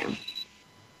 Okay.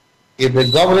 If the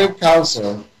Governing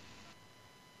Council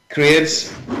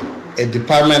creates a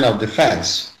Department of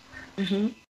Defense,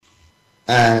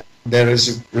 and there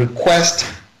is a request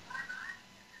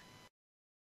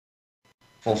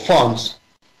for funds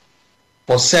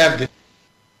for self-defense,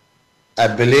 I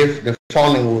believe the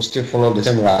funding will still follow the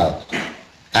same route,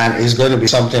 and it's going to be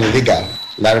something legal.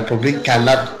 La République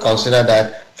cannot consider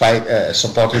that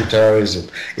supporting terrorism.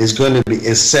 It's going to be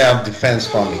a self-defense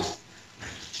funding.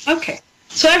 Okay.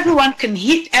 So everyone can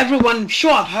hit, everyone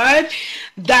sure have heard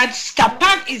that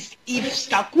SCAPAC is, if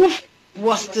SCACUF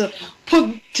was to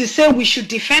say we should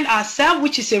defend ourselves,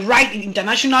 which is a right in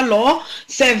international law,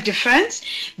 self-defense,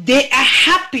 they are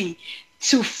happy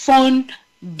to fund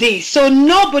this. So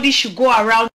nobody should go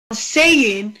around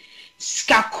saying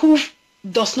SCACUF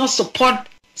does not support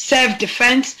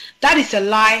self-defense. That is a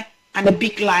lie and a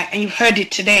big lie, and you've heard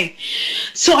it today.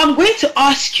 So I'm going to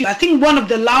ask you, I think one of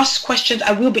the last questions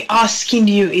I will be asking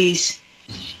you is,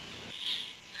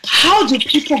 how do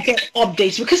people get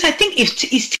updates? Because I think if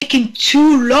it's taking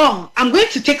too long, I'm going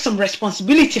to take some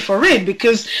responsibility for it,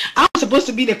 because I'm supposed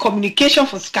to be the communication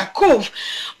for SCACUF,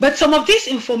 but some of this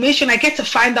information I get to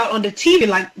find out on the TV,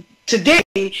 like today,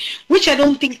 which I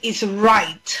don't think is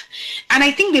right. And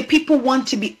I think the people want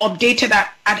to be updated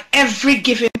at every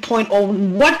given point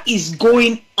on what is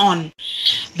going on,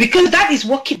 because that is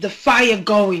what keeps the fire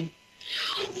going.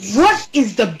 What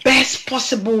is the best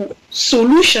possible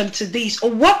solution to this,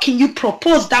 or what can you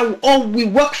propose that will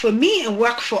work for me and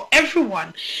work for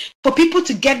everyone, for people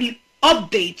to get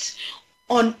updates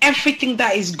on everything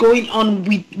that is going on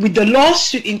with the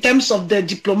lawsuit in terms of the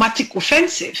diplomatic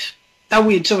offensive that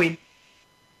we're doing?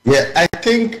 Yeah, I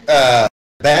think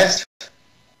best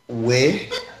way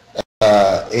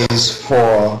is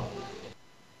for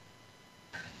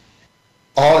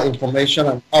all information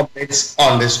and updates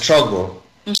on the struggle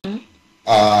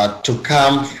to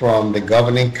come from the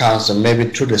governing council, maybe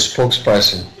through the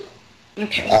spokesperson.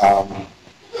 Okay.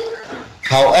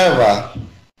 However,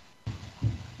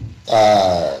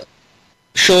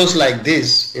 shows like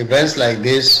this, events like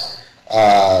this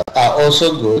are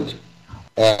also good.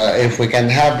 If we can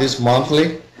have this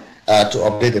monthly to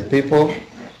update the people,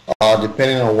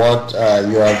 depending on what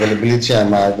your availability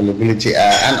and my availability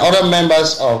are, and other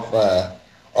members of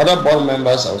other board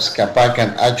members of SCAPAC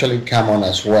can actually come on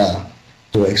as well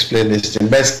to explain this thing.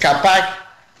 But SCAPAC,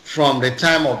 from the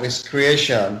time of its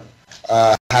creation,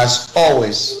 has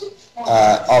always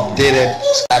updated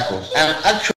SCACUF. And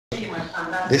actually,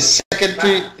 the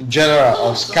Secretary General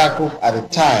of SCACUF at the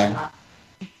time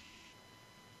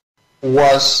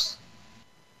is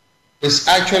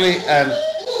actually an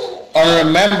honorary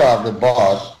member of the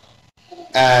board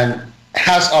and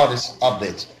has all these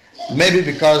updates. Maybe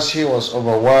because he was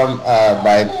overwhelmed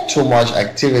by too much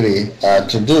activity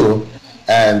to do,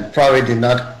 and probably did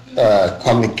not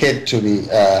communicate to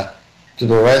the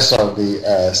rest of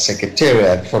the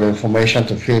secretariat for the information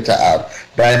to filter out.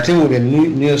 But I think with the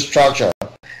new structure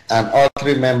and all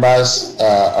three members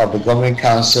of the governing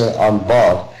council on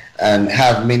board and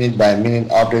have minute by minute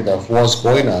update of what's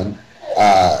going on,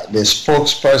 the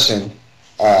spokesperson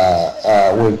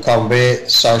will convey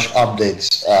such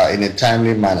updates in a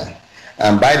timely manner.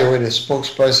 And by the way, the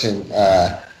spokesperson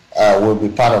will be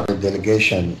part of the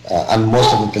delegation and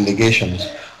most of the delegations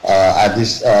at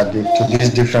to these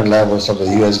different levels of the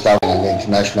U.S. government and the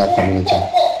international community.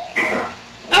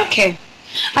 Okay.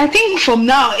 I think from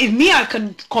now, if I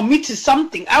can commit to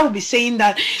something, I will be saying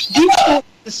that this show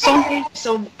is Sunday,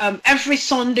 so every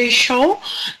Sunday show,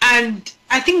 and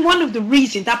I think one of the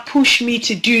reasons that pushed me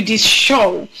to do this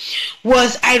show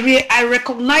was I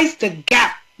recognized the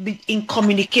gap in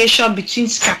communication between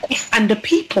SCACUF and the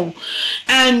people,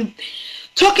 and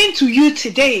talking to you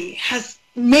today has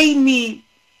made me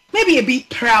maybe a bit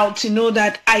proud to know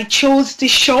that I chose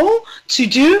this show to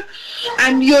do,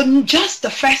 and you're just the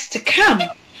first to come.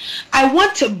 I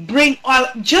want to bring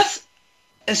just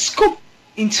a scoop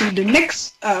into the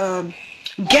next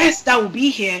guest that will be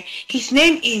here. His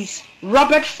name is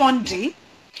Robert Fundy.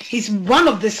 He's one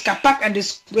of the SCAPAC and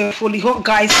the Foley Hawk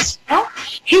guys as well.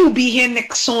 He will be here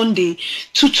next Sunday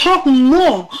to talk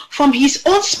more from his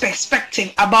own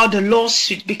perspective about the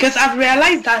lawsuit, because I've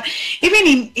realized that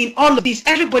even in all of this,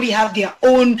 everybody has their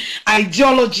own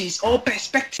ideologies or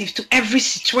perspectives to every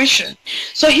situation.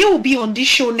 So he will be on this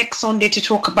show next Sunday to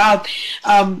talk about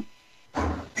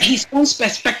his own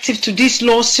perspective to this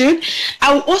lawsuit.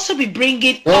 I will also be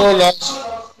bringing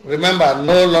Remember,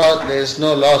 no law. There is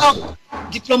no lawsuit.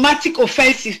 Diplomatic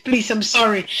offensive, please. I'm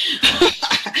sorry.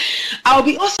 I'll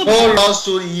be also no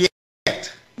lawsuit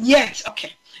yet. Yet,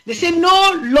 okay. They say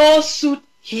no lawsuit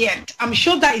yet. I'm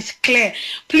sure that is clear.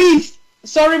 Please,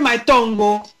 sorry, my tongue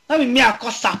go. Let me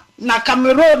akosa. Na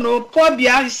Cameroon no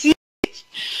pobia. You see.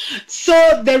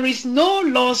 So there is no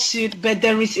lawsuit, but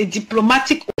there is a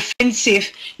diplomatic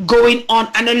offensive going on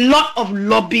and a lot of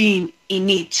lobbying in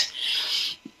it.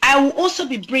 I will also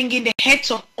be bringing the heads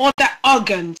of other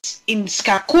organs in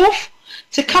SCACUF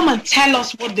to come and tell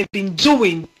us what they've been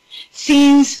doing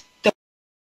since they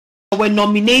were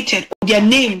nominated, or their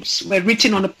names were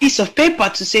written on a piece of paper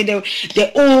to say they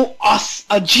owe us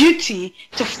a duty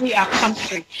to free our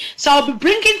country. So I'll be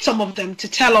bringing some of them to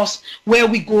tell us where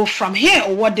we go from here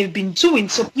or what they've been doing,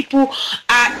 so people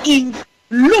are in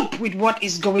loop with what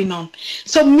is going on.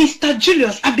 So Mr.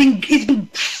 Julius, it's been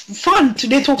fun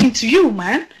today talking to you,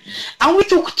 man. And we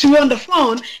talk to you on the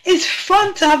phone. It's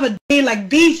fun to have a day like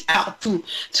this out to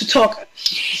talk.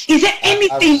 Is there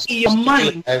anything in your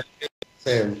mind?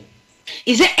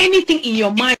 Is there anything in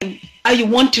your mind that you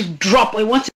want to drop or you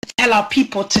want to tell our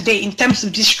people today in terms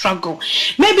of this struggle?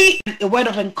 Maybe a word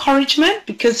of encouragement,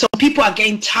 because some people are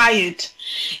getting tired.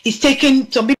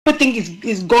 Some people think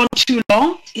it's gone too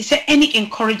long. Is there any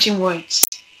encouraging words?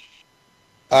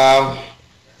 The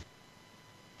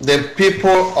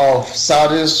people of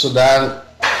Southern Sudan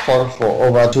fought for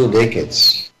over 2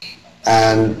 decades,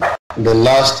 and they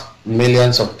lost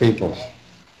millions of people.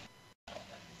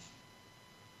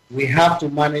 We have to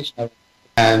manage,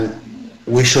 and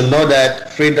we should know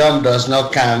that freedom does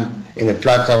not come in a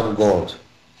platter of gold.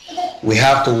 We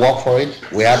have to work for it.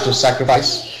 We have to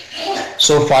sacrifice.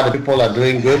 So far, the people are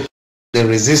doing good. The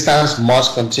resistance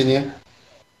must continue.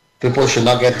 People should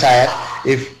not get tired.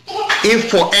 If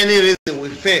for any reason we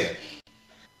fail,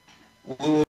 we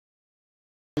will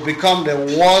become the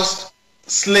worst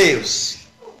slaves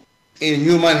in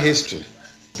human history.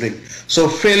 So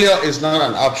failure is not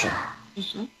an option.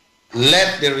 Mm-hmm.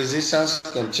 Let the resistance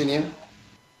continue.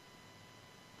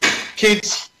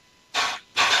 Kids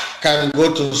can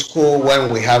go to school when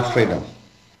we have freedom.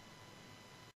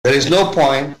 There is no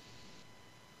point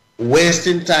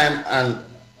wasting time and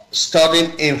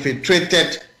studying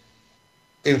infiltrated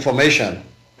information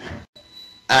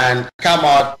and come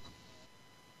out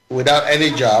without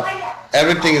any job.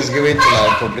 Everything is given to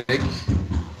the public.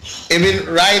 Even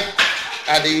right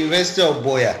at the University of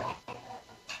Boya,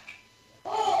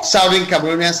 Southern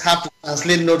Cameroonians have to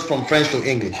translate notes from French to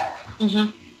English.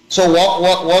 Mm-hmm. So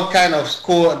what kind of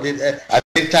school are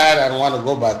they tired and want to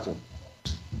go back to?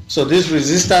 So this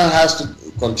resistance has to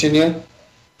continue.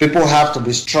 People have to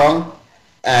be strong,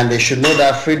 and they should know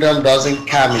that freedom doesn't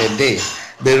come in a day.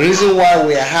 The reason why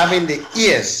we are having the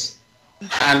ears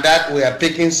and that we are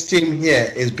picking steam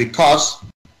here is because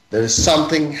there is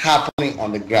something happening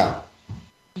on the ground.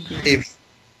 If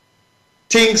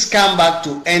things come back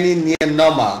to any near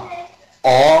normal,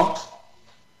 or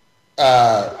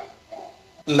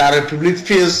La Republique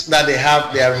feels that they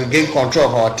have regained control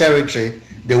of our territory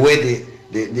the way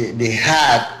they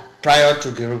had prior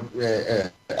to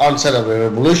the onset of the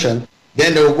revolution,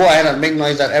 then they will go ahead and make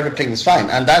noise that everything is fine,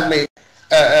 and that may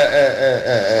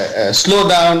slow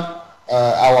down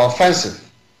our offensive.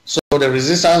 So the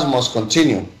resistance must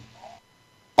continue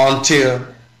until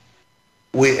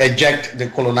we eject the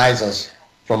colonizers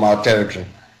from our territory.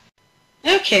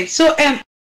 Okay, so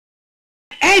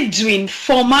Edwin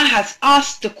Former has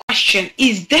asked the question,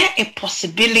 is there a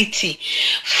possibility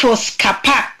for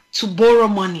SCAPAC to borrow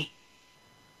money?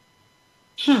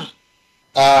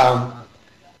 I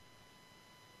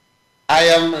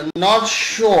am not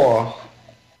sure.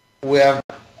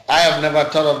 I have never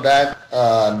thought of that.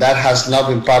 That has not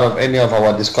been part of any of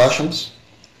our discussions.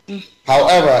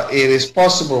 However, it is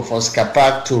possible for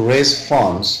SCAPAC to raise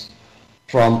funds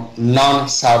from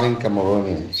non-Southern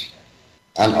Cameroonians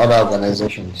and other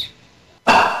organizations.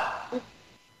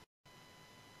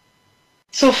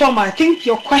 So, Former, I think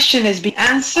your question has been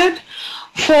answered.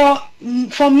 For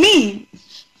me,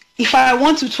 if I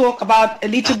want to talk about a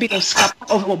little bit of SCAPAC,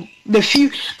 of the few,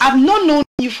 I've not known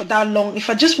you for that long. If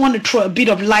I just want to throw a bit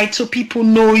of light so people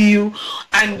know you,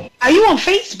 and are you on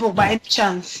Facebook by any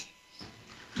chance?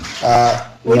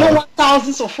 We don't want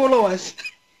thousands of followers.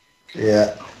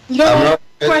 Yeah. No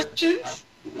questions?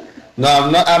 No,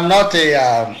 I'm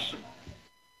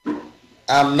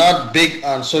not big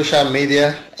on social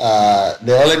media.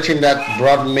 The only thing that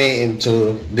brought me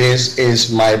into this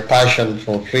is my passion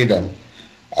for freedom.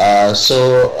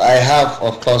 So I have,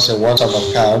 of course, a WhatsApp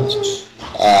account,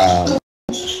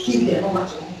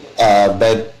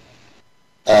 but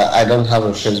I don't have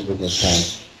a Facebook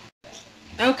account.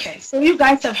 Okay, so you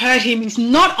guys have heard him. He's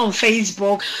not on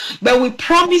Facebook, but we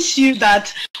promise you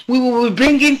that we will be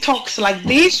bringing talks like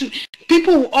this.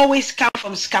 People will always come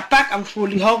from SCAPAC and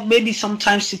Foley Hawk, maybe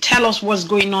sometimes to tell us what's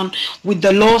going on with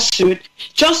the lawsuit,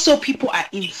 just so people are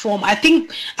informed. I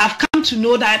think I've come to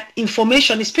know that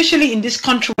information, especially in this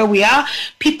country where we are,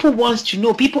 people want to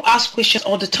know. People ask questions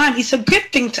all the time. It's a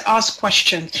good thing to ask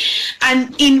questions.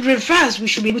 And in reverse, we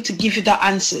should be able to give you the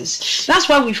answers. That's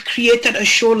why we've created a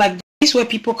show like this where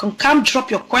people can come drop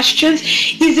your questions.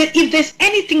 Is that if there's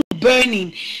anything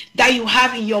burning that you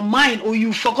have in your mind, or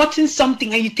you've forgotten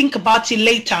something and you think about it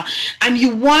later, and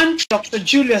you want Dr.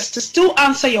 Julius to still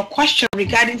answer your question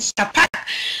regarding SCAPAC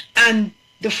and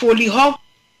the Foley Hawk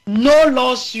no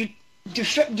lawsuit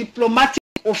diplomatic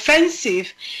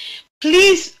offensive,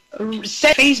 please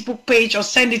send Facebook page or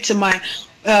send it to my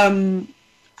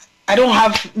I don't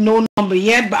have no number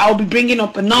yet, but I'll be bringing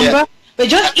up a number. Yeah. But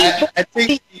just I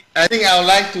think I would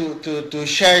like to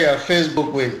share your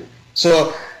Facebook with.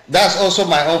 So that's also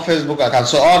my own Facebook account.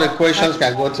 So all the questions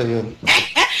can go to you.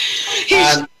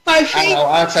 and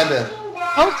I'll answer them.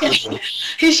 Okay.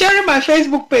 He's sharing my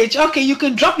Facebook page. Okay, you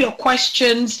can drop your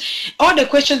questions. All the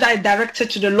questions that are directed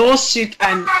to the lawsuit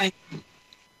and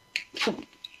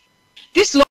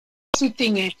this lawsuit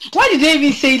thing. Why did they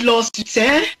even say lawsuit?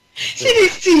 Eh? See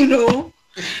this thing, you know?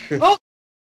 Okay.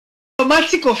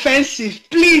 diplomatic offensive.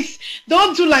 Please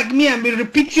don't do like me and be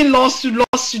repeating lawsuit.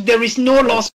 There is no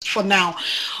lawsuit for now,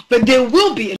 but there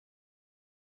will be a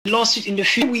lawsuit in the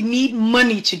future. We need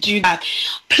money to do that.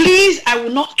 Please, I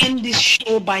will not end this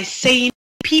show by saying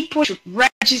people should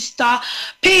register,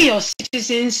 pay your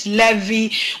citizens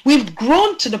levy. We've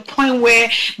grown to the point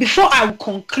where, before I will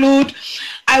conclude,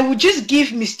 I will just give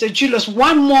Mr. Julius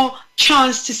one more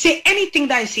chance to say anything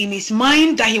that is in his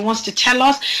mind that he wants to tell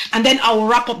us, and then I will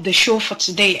wrap up the show for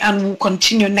today and we'll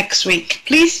continue next week.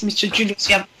 Please, Mr. Julius,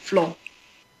 you have the floor.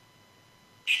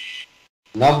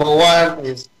 Number one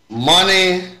is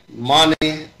money,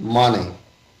 money, money.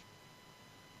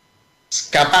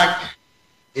 SCAPAC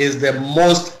is the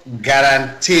most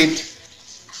guaranteed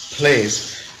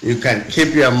place you can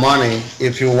keep your money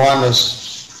if you want to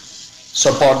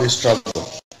support the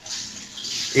struggle.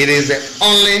 It is the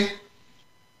only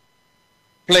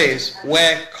place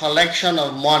where collection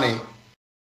of money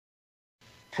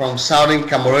from Southern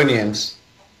Cameroonians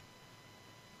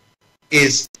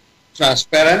is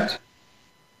transparent,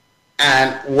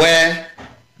 and where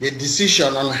the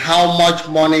decision on how much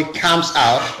money comes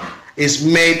out is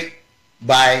made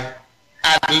by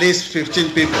at least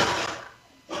 15 people.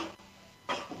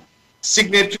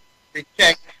 Signatory to the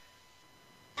check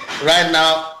right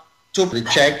now to the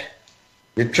check,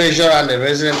 the treasurer and the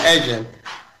resident agent,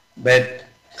 but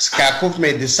SCAPAC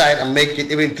may decide and make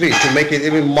it even 3 to make it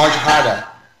even much harder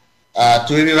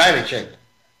to even write a check.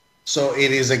 So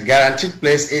it is a guaranteed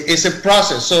place. It's a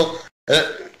process. So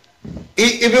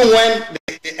even when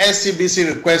the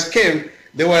SCBC request came,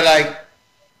 they were like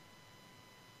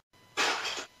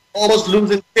almost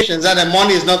losing patience that the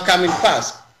money is not coming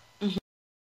fast.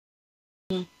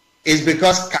 Mm-hmm. It's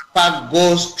because SCAPAC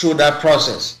goes through that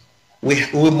process.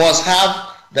 We must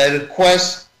have the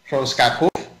request from SCAPAC.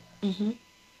 Mm-hmm.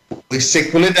 We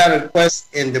circulate that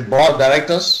request in the board of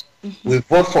directors. Mm-hmm. We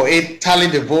vote for it, tally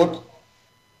the vote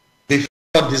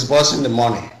before disbursing the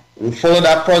money. We follow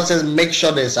that process, make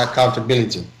sure there's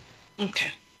accountability.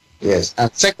 Okay. Yes.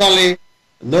 And secondly,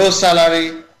 no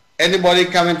salary. Anybody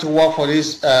coming to work for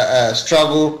this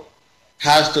struggle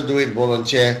has to do it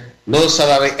volunteer. No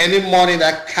salary. Any money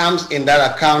that comes in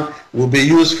that account will be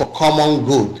used for common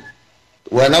good.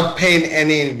 We're not paying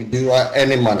any individual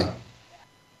any money.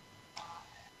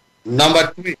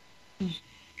 Number 3,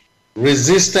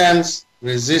 resistance,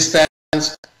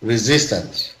 resistance,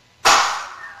 resistance.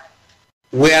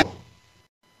 We are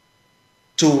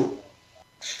to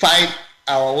fight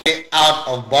our way out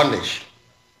of bondage.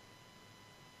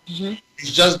 Mm-hmm.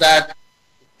 It's just that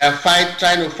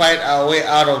trying to fight our way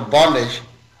out of bondage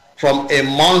from a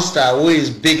monster who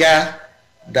is bigger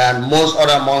than most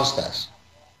other monsters.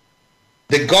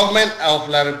 The government of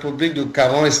La République du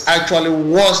Cameroon is actually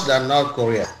worse than North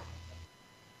Korea.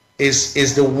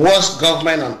 Is the worst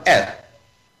government on earth.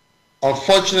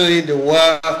 Unfortunately, the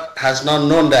world has not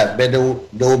known that, but they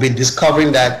will be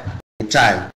discovering that in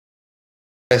time.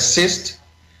 Persist.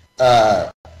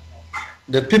 The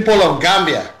people of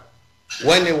Gambia,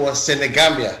 when it was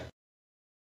Senegambia,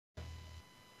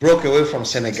 broke away from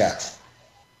Senegal.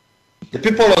 The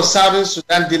people of Southern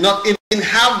Sudan did not even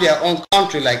have their own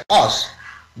country like us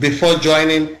before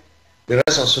joining the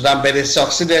rest of Sudan, but they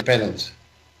succeeded in independence.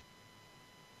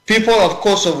 People of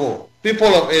Kosovo, people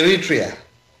of Eritrea,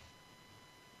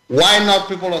 why not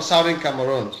people of Southern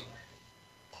Cameroon?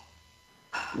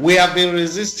 We have been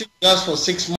resisting just for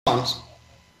 6 months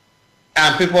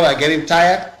and people are getting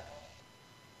tired.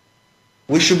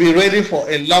 We should be ready for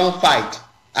a long fight,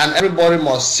 and everybody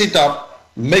must sit up,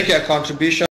 make their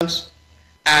contributions,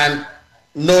 and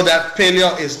know that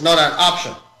failure is not an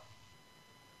option.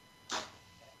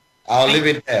 I'll leave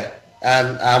it there,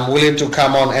 and I'm willing to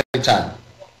come on anytime.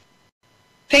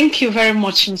 Thank you very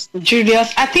much, Mr.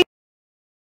 Julius. I think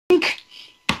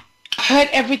I heard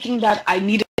everything that I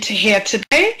needed to hear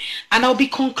today, and I'll be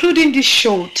concluding this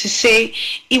show to say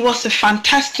it was a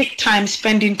fantastic time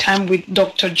spending time with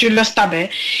Dr. Julius Tabe.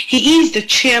 He is the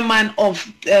chairman of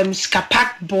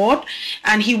SCAPAC board,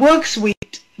 and he works with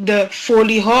the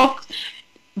Foley Hawk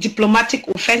diplomatic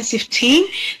offensive team.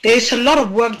 There is a lot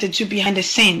of work to do behind the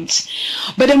scenes,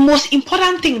 but the most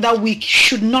important thing that we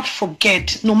should not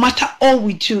forget, no matter all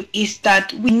we do, is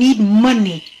that we need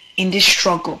money in this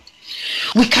struggle.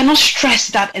 We cannot stress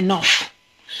that enough.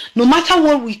 No matter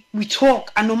what we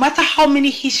talk, and no matter how many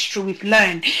history we've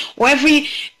learned, or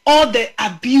all the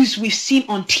abuse we've seen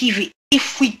on TV,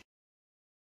 if we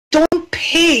don't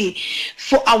pay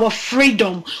for our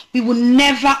freedom, we will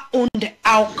never own the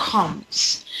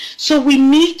outcomes. So we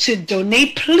need to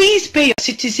donate. Please pay your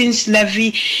citizens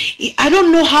levy. I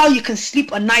don't know how you can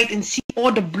sleep at night and see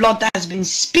all the blood that has been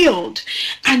spilled,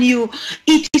 and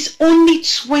it is only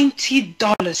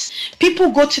 $20.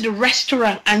 People go to the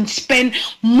restaurant and spend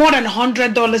more than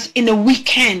 $100 in a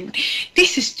weekend.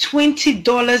 This is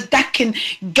 $20 that can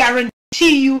guarantee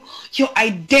you your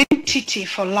identity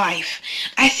for life.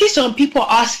 I see some people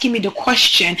asking me the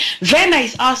question. Verna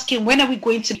is asking, when are we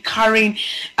going to be carrying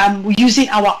using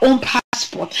our own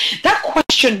passport? That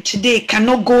question today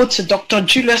cannot go to Dr.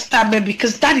 Julius Tabe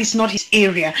because that is not his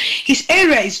area. His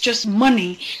area is just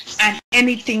money and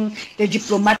anything the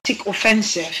diplomatic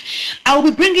offensive. I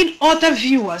will be bringing other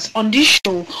viewers on this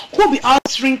show who will be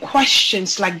answering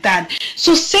questions like that.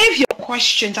 So save your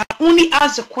questions. I only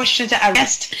ask the questions that are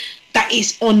best that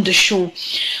is on the show.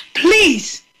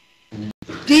 Please,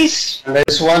 this...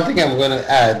 There's one thing I'm going to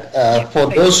add. For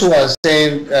those who are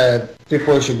saying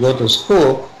people should go to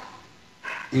school,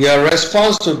 your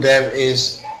response to them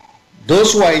is,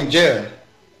 those who are in jail,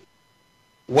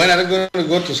 when are they going to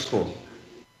go to school?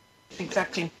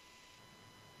 Exactly.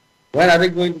 When are they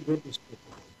going to go to school?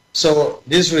 So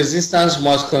this resistance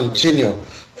must continue.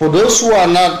 For those who are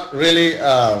not really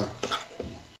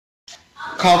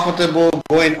comfortable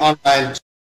going online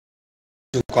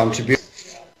to contribute,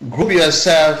 group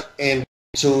yourself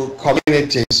into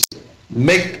communities,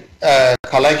 make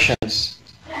collections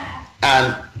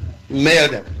and mail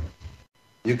them.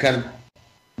 You can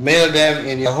mail them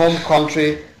in your home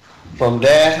country from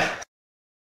there,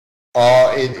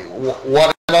 or in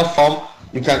whatever form.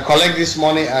 You can collect this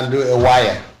money and do a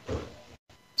wire.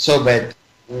 So that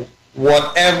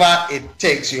whatever it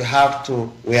takes, we have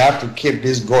to keep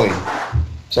this going.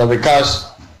 So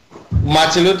because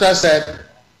Martin Luther said,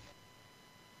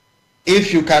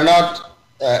 if you cannot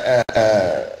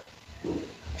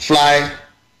fly,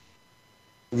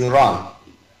 you run.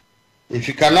 If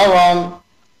you cannot run,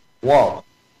 walk.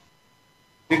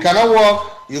 If you cannot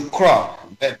walk, you crawl.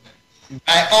 But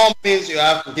by all means, you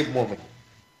have to keep moving.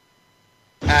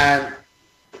 And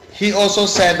he also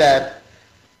said that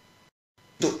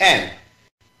to end,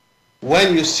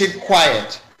 when you sit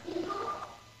quiet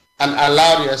and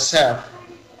allow yourself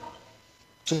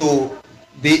to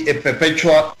be in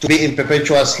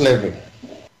perpetual slavery.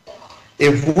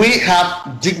 If we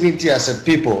have dignity as a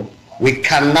people, we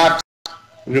cannot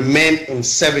remain in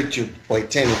servitude for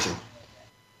eternity.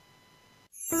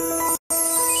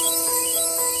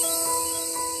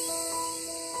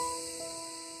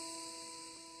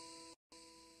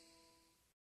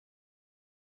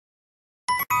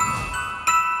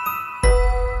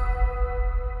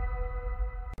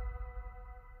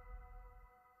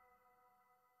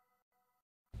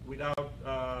 Without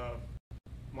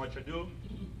much ado,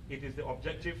 it is the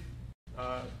objective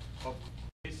of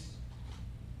this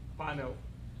panel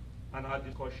and our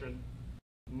discussion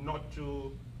not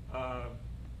to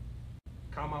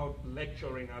come out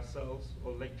lecturing ourselves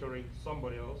or lecturing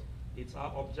somebody else. It's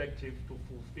our objective to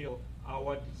fulfill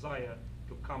our desire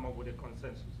to come up with a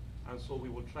consensus. And so we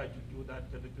will try to do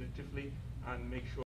that deliberatively and make sure